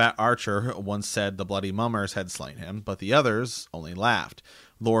Dondarrion. A fat archer once said the bloody mummers had slain him, but the others only laughed.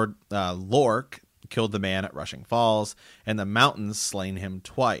 Lord Lork killed the man at Rushing Falls, and the Mountains slain him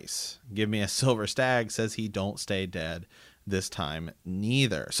twice. Give me a silver stag, says he, don't stay dead this time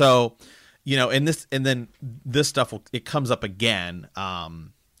neither. So, and then this stuff it comes up again. I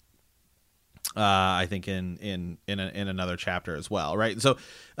think in another chapter as well, right? So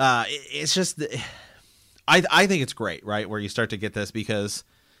it's just. I think it's great, right, where you start to get this, because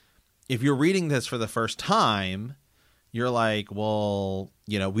if you're reading this for the first time, you're like, well,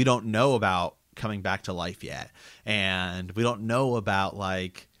 we don't know about coming back to life yet, and we don't know about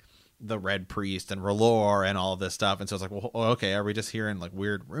like the Red Priest and R'hllor and all of this stuff, and so it's like, well, okay, are we just hearing like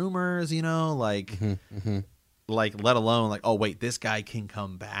weird rumors, like, like let alone like, oh wait, this guy can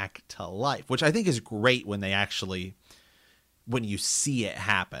come back to life, which I think is great when they actually. When you see it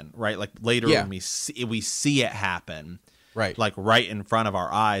happen, right? Like later when we see it happen, right? Like right in front of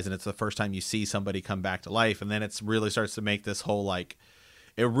our eyes, and it's the first time you see somebody come back to life, and then it's really starts to make this whole like,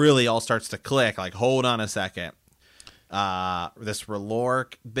 it really all starts to click. Like, hold on a second, this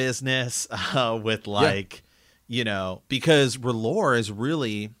R'hllor business with like, because R'hllor is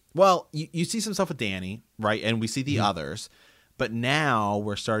really you see some stuff with Dany, right? And we see the others. But now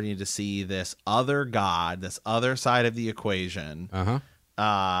we're starting to see this other god, this other side of the equation.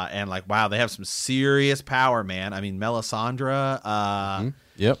 And like, wow, they have some serious power, man. I mean, Melisandre,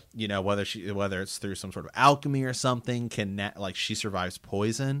 yep. Whether it's through some sort of alchemy or something, she survives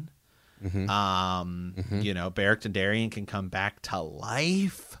poison. Beric Dondarrion can come back to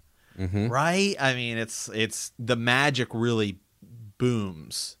life. Right? I mean, it's the magic really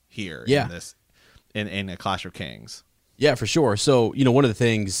booms here in this in A Clash of Kings. Yeah, for sure. So, one of the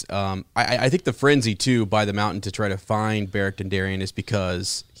things, I think the frenzy, too, by the Mountain to try to find Beric Dondarrion is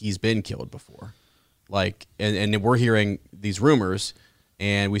because he's been killed before. Like, and we're hearing these rumors,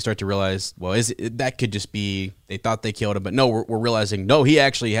 and we start to realize, well, that could just be, they thought they killed him, but no, we're realizing, no, he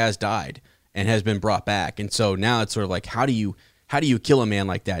actually has died and has been brought back. And so now it's sort of like, how do you kill a man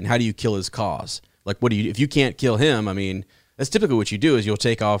like that, and how do you kill his cause? Like, if you can't kill him, I mean, that's typically what you do is you'll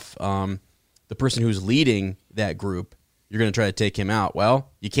take off the person who's leading that group. You're going to try to take him out.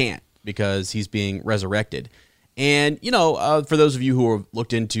 Well, you can't because he's being resurrected. And, for those of you who have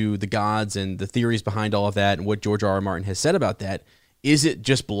looked into the gods and the theories behind all of that and what George R.R. Martin has said about that, is it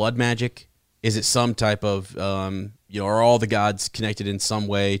just blood magic? Is it some type of, are all the gods connected in some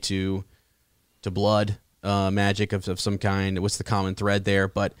way to blood magic of some kind? What's the common thread there?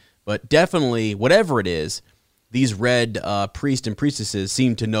 But definitely, whatever it is, these red priests and priestesses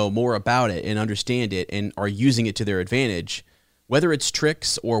seem to know more about it and understand it and are using it to their advantage, whether it's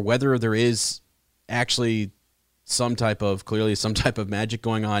tricks or whether there is actually clearly some type of magic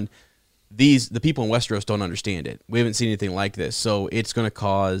going on. The people in Westeros don't understand it. We haven't seen anything like this, so it's going to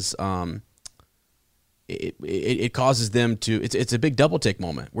cause it causes them to. It's a big double take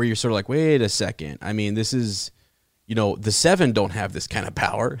moment where you're sort of like, wait a second. I mean, this is, the Seven don't have this kind of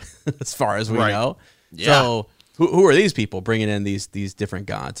power as far as we know. Yeah. So who are these people bringing in these different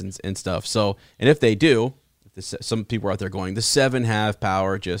gods and stuff? So, and if they do, some people are out there going, the Seven have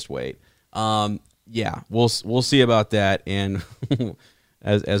power. Just wait. Yeah, we'll see about that, and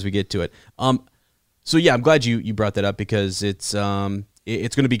as we get to it. So yeah, I'm glad you brought that up because it's going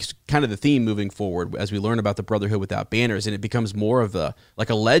to be kind of the theme moving forward as we learn about the Brotherhood Without Banners, and it becomes more of a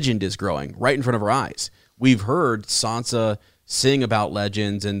legend is growing right in front of our eyes. We've heard Sansa sing about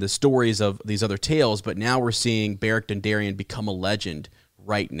legends and the stories of these other tales, but now we're seeing Beric Dondarrion become a legend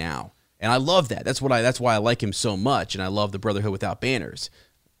right now, and I love that. That's why I like him so much, and I love the Brotherhood Without Banners.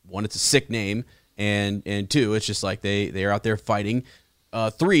 One, it's a sick name, and two, it's just like they are out there fighting.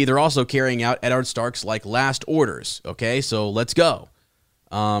 Three, they're also carrying out Eddard Stark's last orders. Okay, so let's go.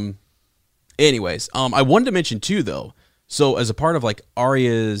 Anyways, I wanted to mention too, though. So as a part of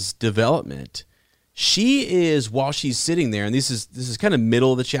Arya's development, she is, while she's sitting there, and this is kind of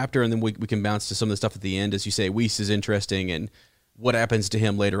middle of the chapter, and then we can bounce to some of the stuff at the end. As you say, Whis is interesting, and what happens to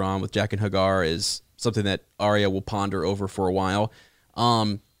him later on with Jaqen H'ghar is something that Arya will ponder over for a while.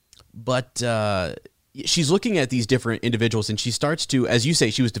 But she's looking at these different individuals, and she starts to, as you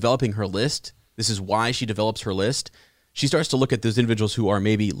say, she was developing her list. This is why she develops her list. She starts to look at those individuals who are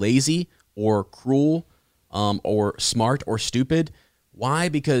maybe lazy or cruel, or smart or stupid. Why?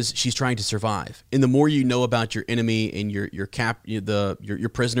 Because she's trying to survive. And the more you know about your enemy and your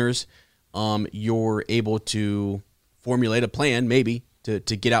prisoners, you're able to formulate a plan, maybe to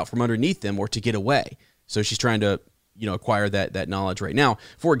get out from underneath them or to get away. So she's trying to acquire that knowledge right now.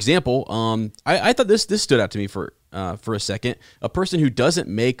 For example, I thought this stood out to me for a second. A person who doesn't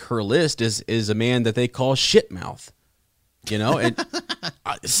make her list is a man that they call Shitmouth. And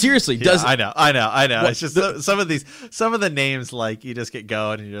seriously, does I know. What, it's just some of the names, you just get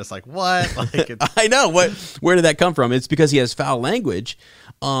going and you're just like, what? I know. Where did that come from? It's because he has foul language.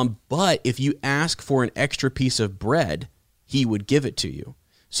 But if you ask for an extra piece of bread, he would give it to you.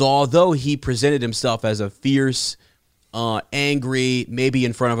 So although he presented himself as a fierce, angry, maybe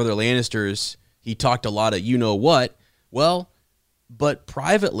in front of other Lannisters, he talked a lot of what. Well, but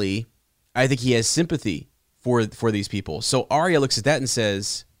privately, I think he has sympathy for these people. So Arya looks at that and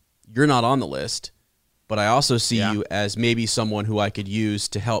says, you're not on the list, but I also see you as maybe someone who I could use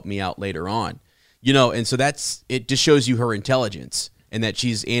to help me out later on. And so it just shows you her intelligence and that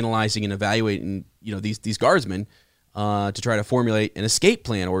she's analyzing and evaluating, these guardsmen to try to formulate an escape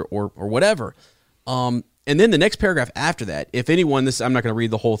plan or whatever. And then the next paragraph after that, if anyone, I'm not going to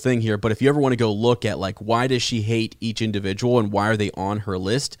read the whole thing here, but if you ever want to go look at why does she hate each individual and why are they on her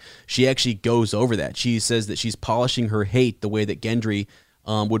list, she actually goes over that. She says that she's polishing her hate the way that Gendry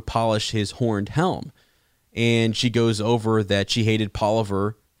would polish his horned helm. And she goes over that she hated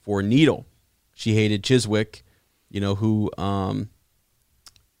Polliver for Needle. She hated Chiswick, old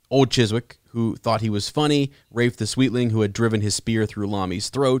Chiswick, who thought he was funny. Rafe the Sweetling, who had driven his spear through Lami's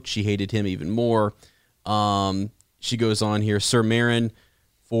throat. She hated him even more. She goes on here, Sir Meryn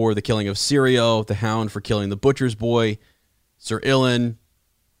for the killing of Syrio, the Hound for killing the Butcher's Boy, Sir Ilyn,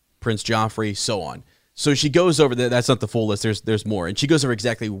 Prince Joffrey, so on. So she goes over that's not the full list. There's more, and she goes over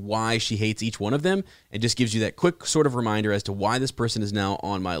exactly why she hates each one of them, and just gives you that quick sort of reminder as to why this person is now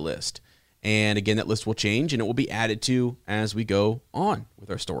on my list. And again, that list will change, and it will be added to as we go on with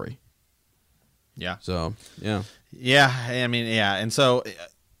our story. Yeah. So yeah. Yeah. I mean, yeah, and so.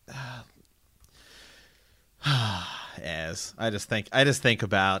 As I just think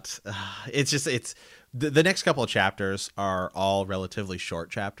about it's the next couple of chapters are all relatively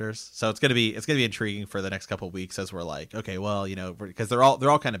short chapters, so it's gonna be intriguing for the next couple of weeks as we're like, okay, well, because they're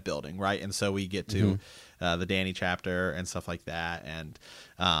all kind of building, right? And so we get to the Dany chapter and stuff like that, and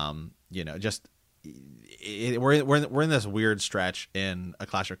we're in this weird stretch in A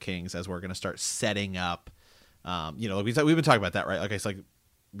Clash of Kings as we're gonna start setting up, we've been talking about that, right? Okay, it's like.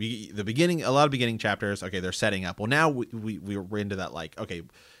 A lot of beginning chapters. Okay, they're setting up. Well, now we're into that. Okay,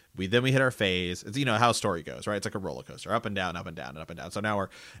 we hit our phase. It's how a story goes, right? It's like a roller coaster, up and down, up and down, and up and down. So now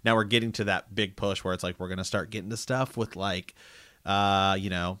we're getting to that big push where it's we're gonna start getting to stuff with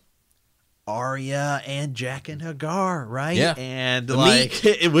Arya and Jaqen H'ghar, right? Yeah. And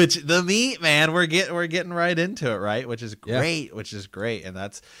The the meat, man, we're getting right into it, right? Which is great, and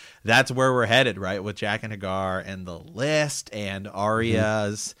that's where we're headed, right? With Jaqen H'ghar and the list and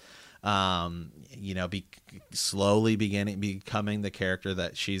Arya's, slowly becoming the character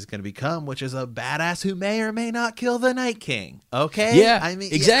that she's going to become, which is a badass who may or may not kill the Night King. Okay. Yeah. I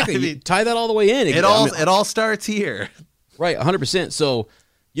mean, exactly. You tie that all the way in. It all starts here. Right. 100%. So,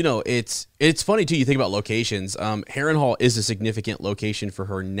 it's funny too. You think about locations. Harrenhal is a significant location for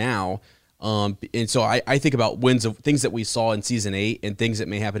her now. And so I think about things that we saw in season 8 and things that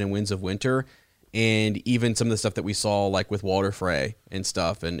may happen in Winds of Winter, and even some of the stuff that we saw like with Walder Frey and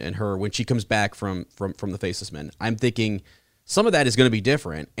stuff, and her when she comes back from the Faceless Men. I'm thinking some of that is going to be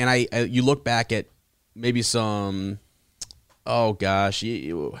different. And you look back at maybe some, oh gosh,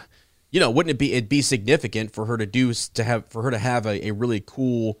 wouldn't it be significant for her to have a really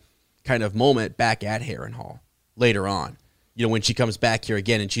cool kind of moment back at Harrenhal later on? When she comes back here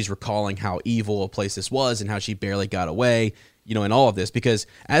again and she's recalling how evil a place this was and how she barely got away, and all of this. Because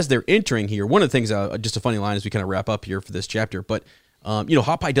as they're entering here, one of the things, just a funny line as we kind of wrap up here for this chapter, but,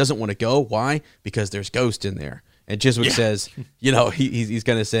 Hot Pie doesn't want to go. Why? Because there's Ghost in there. And Chiswick says, he's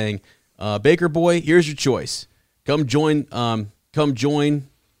kind of saying, Baker boy, here's your choice. Come join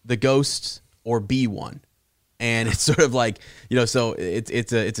the Ghosts or be one. And it's sort of like, so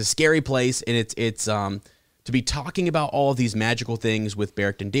it's a scary place, and it's to be talking about all of these magical things with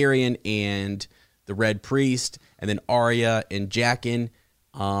Beric Dondarrion and the Red Priest, and then Arya and Jaqen,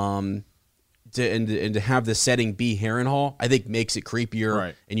 and to have the setting be Harrenhal, I think makes it creepier,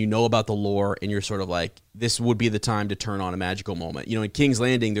 right. And about the lore, and you're sort of like, this would be the time to turn on a magical moment. In King's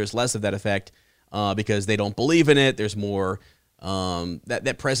Landing, there's less of that effect because they don't believe in it. There's more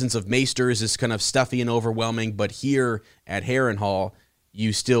that presence of maesters is kind of stuffy and overwhelming, but here at Harrenhal,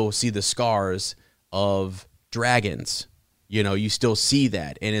 you still see the scars of dragons. You still see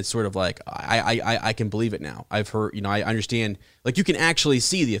that, and it's sort of like I can believe it now. I've heard, I understand. Like, you can actually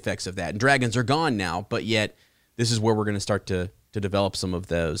see the effects of that, and dragons are gone now, but yet this is where we're going to start to develop some of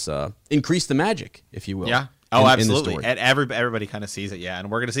those, increase the magic, if you will. Yeah. Oh, absolutely. And everybody kind of sees it, yeah. And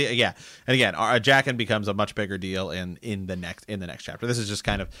we're going to see it, yeah. And again, Jaqen becomes a much bigger deal in the next chapter. This is just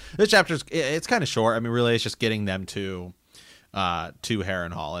this chapter's it's kind of short. I mean, really, it's just getting them to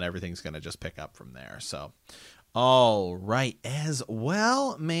Harrenhal, and everything's going to just pick up from there. So. All right, as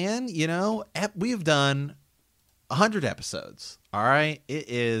well, man, we've done 100 episodes. All right, it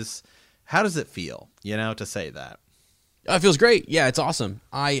is. How does it feel, to say that? It feels great. Yeah, it's awesome.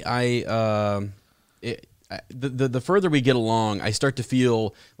 The further we get along, I start to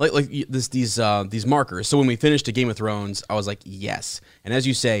feel like these markers. So when we finished a Game of Thrones, I was like, yes. And as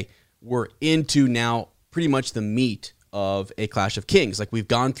you say, we're into now pretty much the meat of A Clash of Kings. Like, we've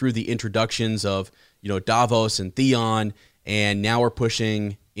gone through the introductions of Davos and Theon, and now we're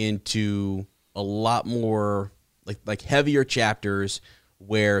pushing into a lot more like heavier chapters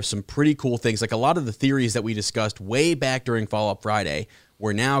where some pretty cool things, like a lot of the theories that we discussed way back during Fallout Friday,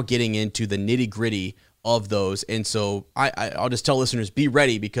 we're now getting into the nitty gritty of those. And so I'll just tell listeners, be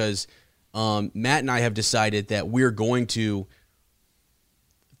ready, because Matt and I have decided that we're going to,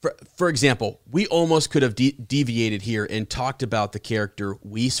 for example, we almost could have deviated here and talked about the character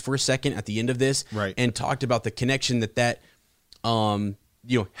Whis for a second at the end of this, right? And talked about the connection that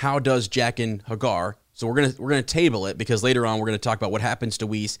how does Jaqen H'ghar? So we're gonna table it, because later on we're gonna talk about what happens to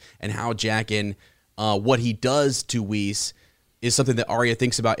Whis and how Jaqen, what he does to Whis is something that Arya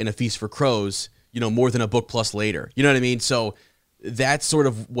thinks about in A Feast for Crows, more than a book plus later. You know what I mean? So that's sort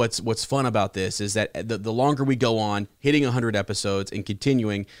of what's fun about this, is that the longer we go on, hitting 100 episodes and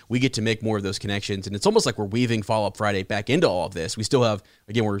continuing, we get to make more of those connections. And it's almost like we're weaving Fallout Friday back into all of this. We still have,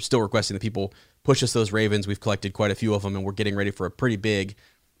 again, we're still requesting that people push us those Ravens. We've collected quite a few of them, and we're getting ready for a pretty big,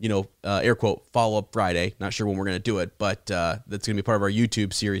 air quote, Follow-Up Friday. Not sure when we're going to do it, but that's going to be part of our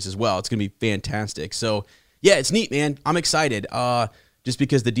YouTube series as well. It's going to be fantastic. So, yeah, it's neat, man. I'm excited. Just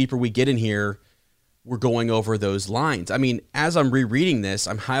because the deeper we get in here, we're going over those lines. I mean, as I'm rereading this,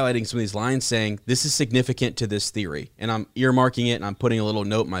 I'm highlighting some of these lines saying, this is significant to this theory. And I'm earmarking it, and I'm putting a little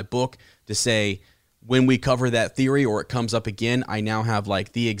note in my book to say, when we cover that theory or it comes up again, I now have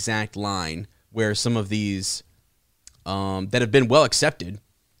like the exact line where some of these that have been well accepted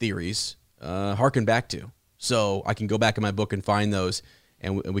theories harken back to. So I can go back in my book and find those,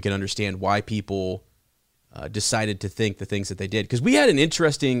 and we can understand why people decided to think the things that they did. Because we had an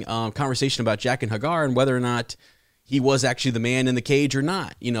interesting conversation about Jaqen H'ghar and whether or not he was actually the man in the cage or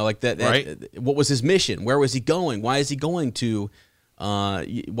not. Like that right? What was his mission? Where was he going? Why is he going to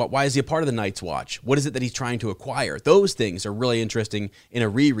Why is he a part of the Night's Watch? What is it that he's trying to acquire? Those things are really interesting in a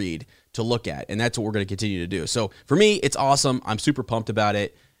reread to look at, and that's what we're going to continue to do. So for me, it's awesome. I'm super pumped about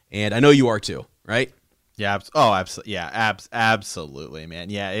it, and I know you are too, right? Yeah. Absolutely. Yeah. Absolutely, man.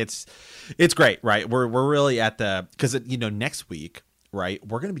 Yeah. It's great, right? We're really at the, because next week, right,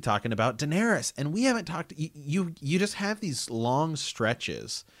 we're going to be talking about Daenerys, and we haven't talked. You just have these long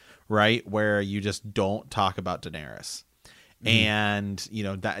stretches, right, where you just don't talk about Daenerys. And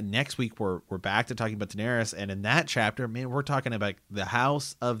that next week we're back to talking about Daenerys, and in that chapter, man, we're talking about the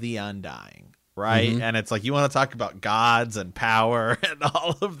House of the Undying, right? And it's like, you want to talk about gods and power and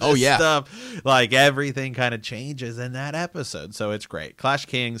all of this stuff. Like, everything kind of changes in that episode, so it's great. Clash of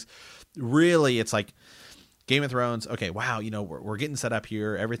Kings, really, it's like Game of Thrones. Okay, wow, we're getting set up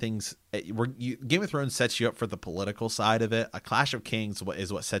here. Everything's Game of Thrones sets you up for the political side of it. A Clash of Kings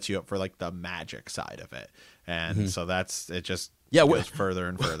is what sets you up for like the magic side of it. And so it just goes further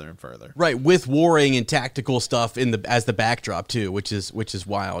and further and further. Right, with warring and tactical stuff as the backdrop too, which is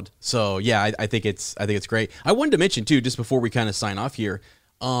wild. So yeah, I think it's great. I wanted to mention too, just before we kind of sign off here,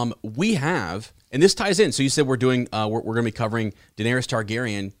 we have, and this ties in. So you said we're doing we're going to be covering Daenerys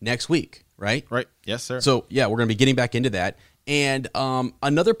Targaryen next week, right? Right. Yes, sir. So yeah, we're going to be getting back into that. And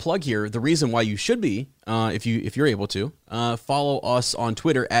another plug here, the reason why you should be, if you're able to, follow us on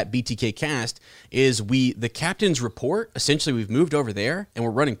Twitter at BTKcast, is the Captain's Report. Essentially, we've moved over there, and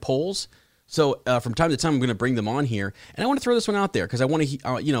we're running polls. So from time to time, I'm going to bring them on here. And I want to throw this one out there, because I want to,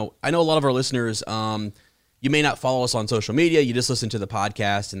 I know a lot of our listeners, you may not follow us on social media. You just listen to the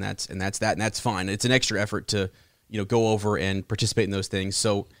podcast, and that's fine. It's an extra effort to, go over and participate in those things.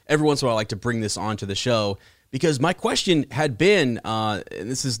 So every once in a while, I like to bring this onto the show, because my question had been,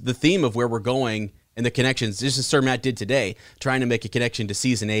 and this is the theme of where we're going and the connections, just as Sir Matt did today, trying to make a connection to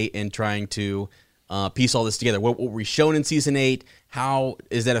Season 8 and trying to piece all this together. What were we shown in Season 8? How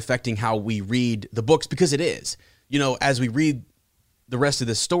is that affecting how we read the books? Because it is. As we read the rest of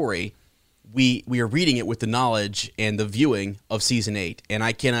this story, we are reading it with the knowledge and the viewing of Season 8. And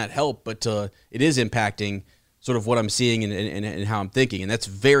I cannot help but it is impacting sort of what I'm seeing and how I'm thinking. And that's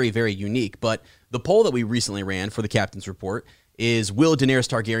very, very unique. But the poll that we recently ran for the Captain's Report is, will Daenerys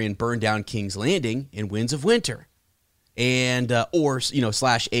Targaryen burn down King's Landing in Winds of Winter? And, or,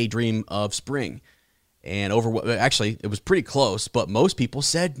 / A Dream of Spring. And actually, it was pretty close, but most people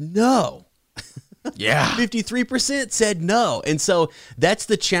said no. Yeah. 53% said no. And so that's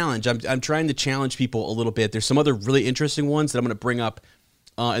the challenge. I'm trying to challenge people a little bit. There's some other really interesting ones that I'm going to bring up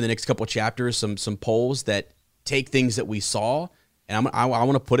in the next couple of chapters, some polls that take things that we saw, and I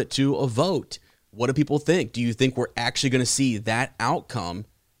want to put it to a vote. What do people think? Do you think we're actually going to see that outcome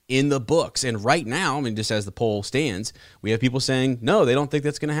in the books? And right now, just as the poll stands, we have people saying, no, they don't think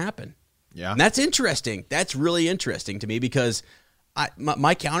that's going to happen. Yeah. And that's interesting. That's really interesting to me, because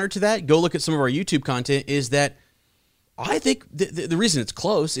my counter to that, go look at some of our YouTube content, is that I think the reason it's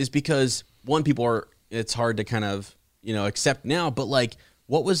close is because, one, it's hard to kind of, accept now, but like,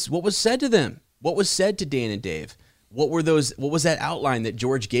 what was said to them? What was said to Dan and Dave? What was that outline that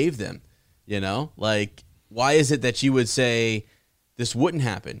George gave them? Like, why is it that you would say this wouldn't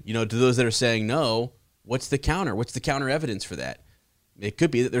happen? To those that are saying no, what's the counter? What's the counter evidence for that? It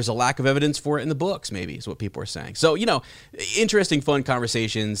could be that there's a lack of evidence for it in the books, maybe, is what people are saying. So, interesting, fun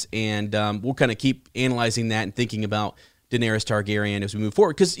conversations, and we'll kind of keep analyzing that and thinking about Daenerys Targaryen as we move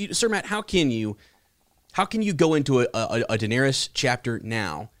forward. Because, Sir Matt, how can you go into a Daenerys chapter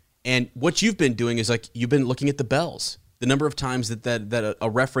now? And what you've been doing is, like, you've been looking at the bells, the number of times that a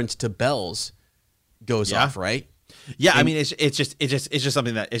reference to bells goes off, right? Yeah, and it's just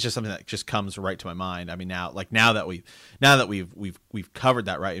something that just comes right to my mind. Now that we've covered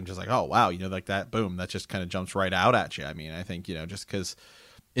that, right, I'm just like, oh wow, like that, boom, that just kind of jumps right out at you. I think just because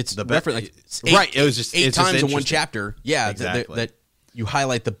it's the reference, right? It was just eight times in one chapter. Yeah, exactly. that you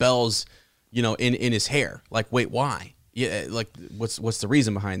highlight the bells, in his hair. Like, wait, why? Yeah, like what's the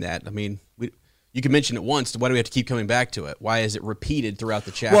reason behind that? You can mention it once. Why do we have to keep coming back to it? Why is it repeated throughout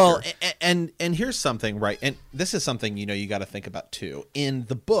the chapter? Well, and here's something, right? And this is something, you got to think about too. In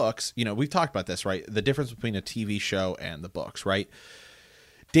the books, we've talked about this, right? The difference between a TV show and the books, right?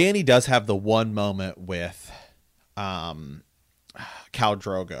 Dany does have the one moment with Khal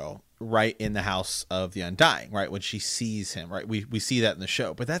Drogo, right, in the House of the Undying, right? When she sees him, right? We see that in the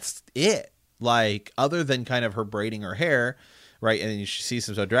show, but that's it. Like, other than kind of her braiding her hair, right, and then she sees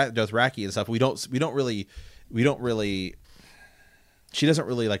some Dothraki and stuff. We don't really. She doesn't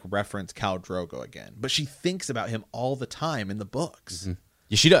really like reference Khal Drogo again, but she thinks about him all the time in the books. Mm-hmm.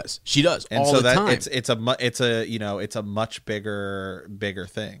 Yeah, she does. She does, and all so the time. It's a much bigger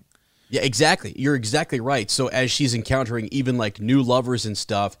thing. Yeah, exactly. You're exactly right. So as she's encountering even like new lovers and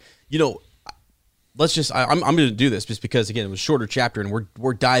stuff, you know, let's just, I'm going to do this just because, again, it was a shorter chapter and we're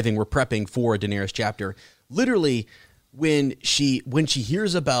prepping for a Daenerys chapter. Literally, when she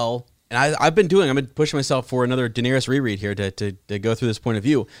hears a bell, and I've been pushing myself for another Daenerys reread here to go through this point of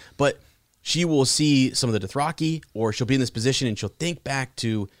view, but she will see some of the Dothraki, or she'll be in this position and she'll think back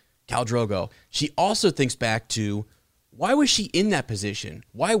to Khal Drogo. She also thinks back to, why was she in that position?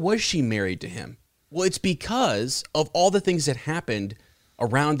 Why was she married to him? Well, it's because of all the things that happened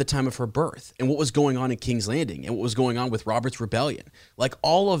around the time of her birth and what was going on in King's Landing and what was going on with Robert's Rebellion. Like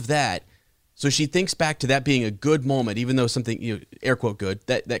all of that. So she thinks back to that being a good moment, even though something, you know, air quote good,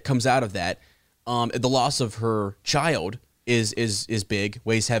 that comes out of that. The loss of her child is big,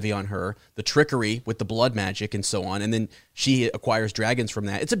 weighs heavy on her. The trickery with the blood magic and so on. And then she acquires dragons from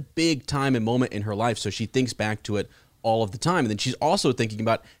that. It's a big time and moment in her life. So she thinks back to it all of the time. And then she's also thinking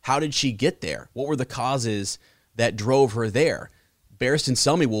about, how did she get there? What were the causes that drove her there? Barristan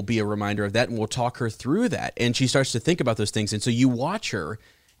Selmy will be a reminder of that, and we'll talk her through that. And she starts to think about those things. And so you watch her,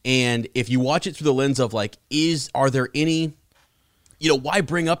 and if you watch it through the lens of like, are there any, you know, why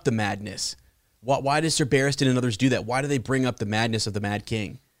bring up the madness? Why does Sir Barristan and others do that? Why do they bring up the madness of the Mad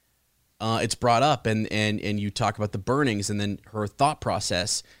King? It's brought up, and you talk about the burnings and then her thought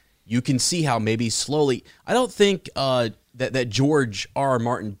process. You can see how maybe slowly, I don't think that George R.R.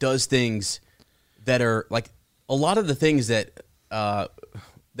 Martin does things that are like a lot of the things that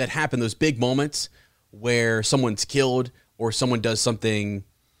happen, those big moments where someone's killed or someone does something,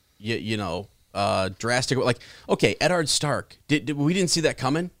 drastic. Like, okay, Eddard Stark, we didn't see that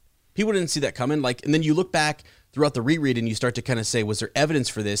coming. People didn't see that coming. Like, and then you look back throughout the reread and you start to kind of say, was there evidence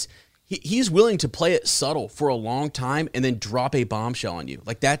for this? He's willing to play it subtle for a long time and then drop a bombshell on you.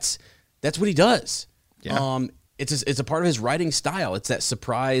 Like that's what he does. Yeah. It's a part of his writing style. It's that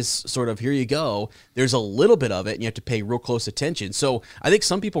surprise sort of, here you go. There's a little bit of it and you have to pay real close attention. So I think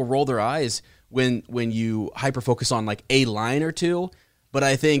some people roll their eyes when you hyper focus on like a line or two. But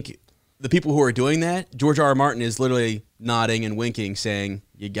I think the people who are doing that, George R.R. Martin is literally nodding and winking, saying,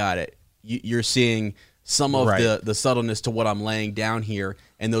 you got it. You're seeing some of the subtleness to what I'm laying down here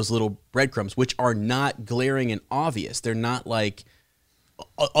and those little breadcrumbs, which are not glaring and obvious. They're not like,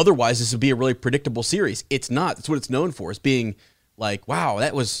 otherwise this would be a really predictable series. It's not. That's what it's known for, is being like, wow,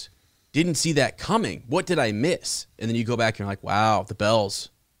 didn't see that coming. What did I miss? And then you go back and you're like, wow, the bell's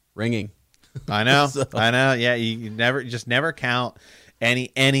ringing. I know. I know. Yeah. You never count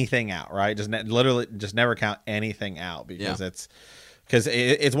anything out, right? Literally never count anything out, because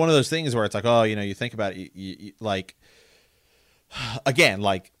it's one of those things where it's like, oh, you think about it, you like, again,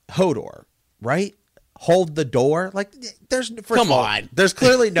 like Hodor, right? Hold the door. Like, there's there's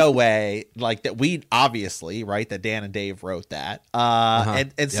clearly no way like that. We obviously, right, that Dan and Dave wrote that.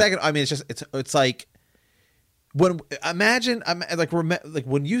 And second, I mean, it's like when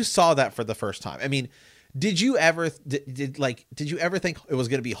when you saw that for the first time. I mean, did you ever think it was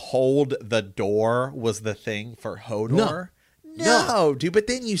going to be hold the door was the thing for Hodor? No, dude. But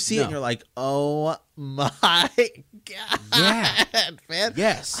then you see it and you're like, oh my God. Yeah. Man.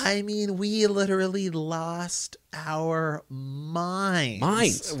 Yes. I mean, we literally lost our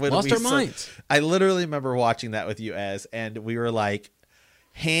minds. Lost our minds. I literally remember watching that with you, and we were like,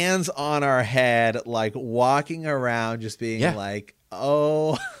 hands on our head, like walking around, just being like,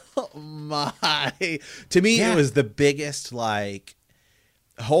 oh my. To me, it was the biggest, like,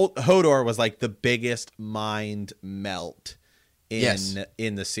 Hodor was like the biggest mind melt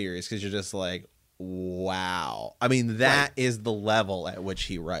in the series, because you're just like, wow. I mean, that is the level at which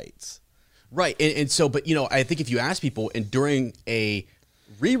he writes. Right. And so, but, I think if you ask people, and during a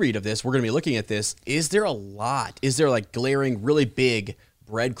reread of this, we're going to be looking at this, is there like glaring, really big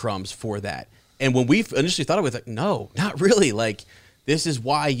breadcrumbs for that? And when we initially thought of it, like, no, not really. Like, this is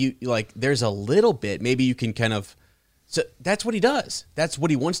why you, like, there's a little bit, maybe you can kind of, so that's what he does. That's what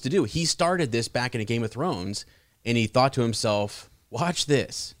he wants to do. He started this back in a Game of Thrones, and he thought to himself, watch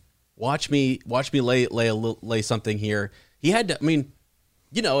this. Watch me lay something here. He had to,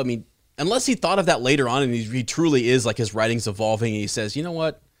 unless he thought of that later on and he truly is like his writing's evolving and he says, you know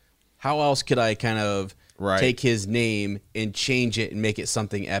what, how else could I kind of take his name and change it and make it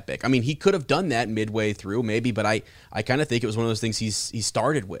something epic? I mean, he could have done that midway through maybe, but I kind of think it was one of those things he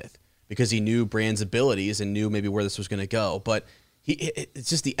started with because he knew Bran's abilities and knew maybe where this was going to go. But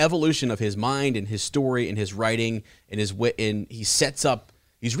it's just the evolution of his mind and his story and his writing and his wit, and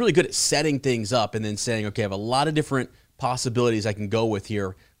he's really good at setting things up and then saying, okay, I have a lot of different possibilities I can go with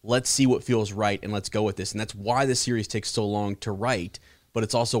here. Let's see what feels right and let's go with this. And that's why the series takes so long to write, but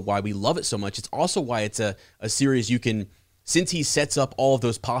it's also why we love it so much. It's also why it's a series you can since he sets up all of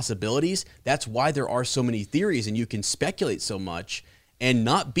those possibilities, that's why there are so many theories and you can speculate so much and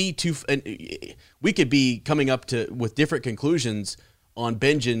not be too. And we could be coming up with different conclusions on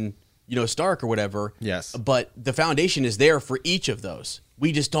Benjen, Stark or whatever. Yes. But the foundation is there for each of those.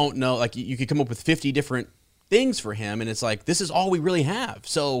 We just don't know. Like you could come up with 50 different things for him, and it's like this is all we really have.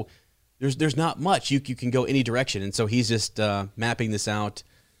 So there's not much. You can go any direction, and so he's just mapping this out.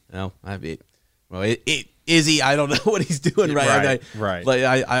 Is he? I don't know what he's doing right. Right. But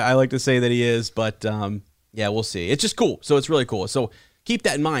I like to say that he is, but yeah, we'll see. It's just cool. So it's really cool. So keep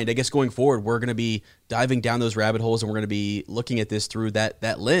that in mind. I guess going forward, we're going to be diving down those rabbit holes, and we're going to be looking at this through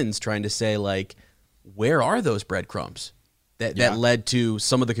that lens, trying to say, like, where are those breadcrumbs that led to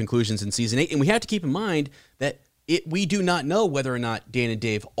some of the conclusions in season 8? And we have to keep in mind that we do not know whether or not Dan and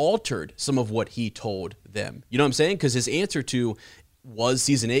Dave altered some of what he told them. You know what I'm saying? Because his answer to was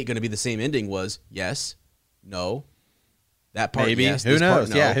season 8 going to be the same ending was yes, no, that part maybe. yes, who this knows? part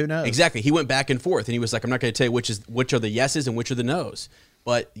no. Yeah, who knows? Exactly. He went back and forth, and he was like, I'm not going to tell you which are the yeses and which are the nos.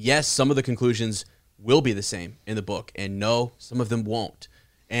 But yes, some of the conclusions will be the same in the book, and no, some of them won't.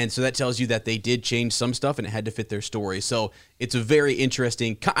 And so that tells you that they did change some stuff, and it had to fit their story. So it's a very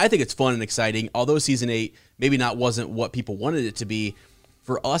interesting. I think it's fun and exciting. Although season 8 maybe wasn't what people wanted it to be,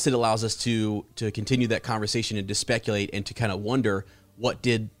 for us it allows us to continue that conversation and to speculate and to kind of wonder what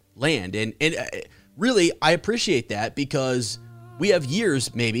did land. And really, I appreciate that because we have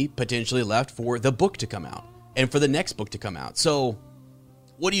years maybe potentially left for the book to come out and for the next book to come out. So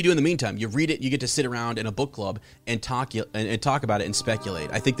what do you do in the meantime? You read it, you get to sit around in a book club and talk about it and speculate.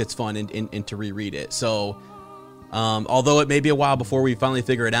 I think that's fun and to reread it. So although it may be a while before we finally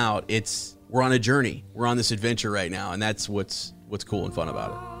figure it out, we're on a journey. We're on this adventure right now, and that's what's cool and fun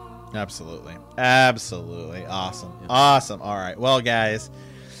about it. Absolutely. Awesome. Yeah. Awesome. All right. Well, guys,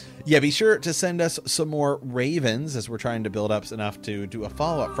 be sure to send us some more Ravens as we're trying to build up enough to do a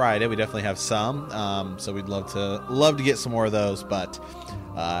follow-up Friday. We definitely have some, so we'd love to get some more of those. But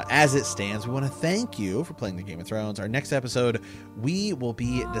as it stands, we want to thank you for playing the Game of Thrones. Our next episode, we will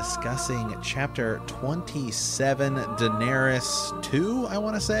be discussing Chapter 27, Daenerys 2, I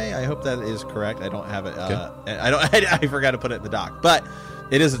want to say. I hope that is correct. I don't have it. Okay. I forgot to put it in the doc. But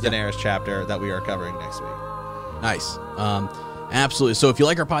it is a Daenerys chapter that we are covering next week. Nice. Absolutely. So if you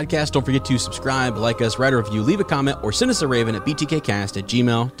like our podcast, don't forget to subscribe, like us, write a review, leave a comment, or send us a raven at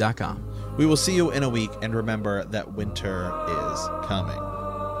btkcast@gmail.com. We will see you in a week, and remember that winter is coming.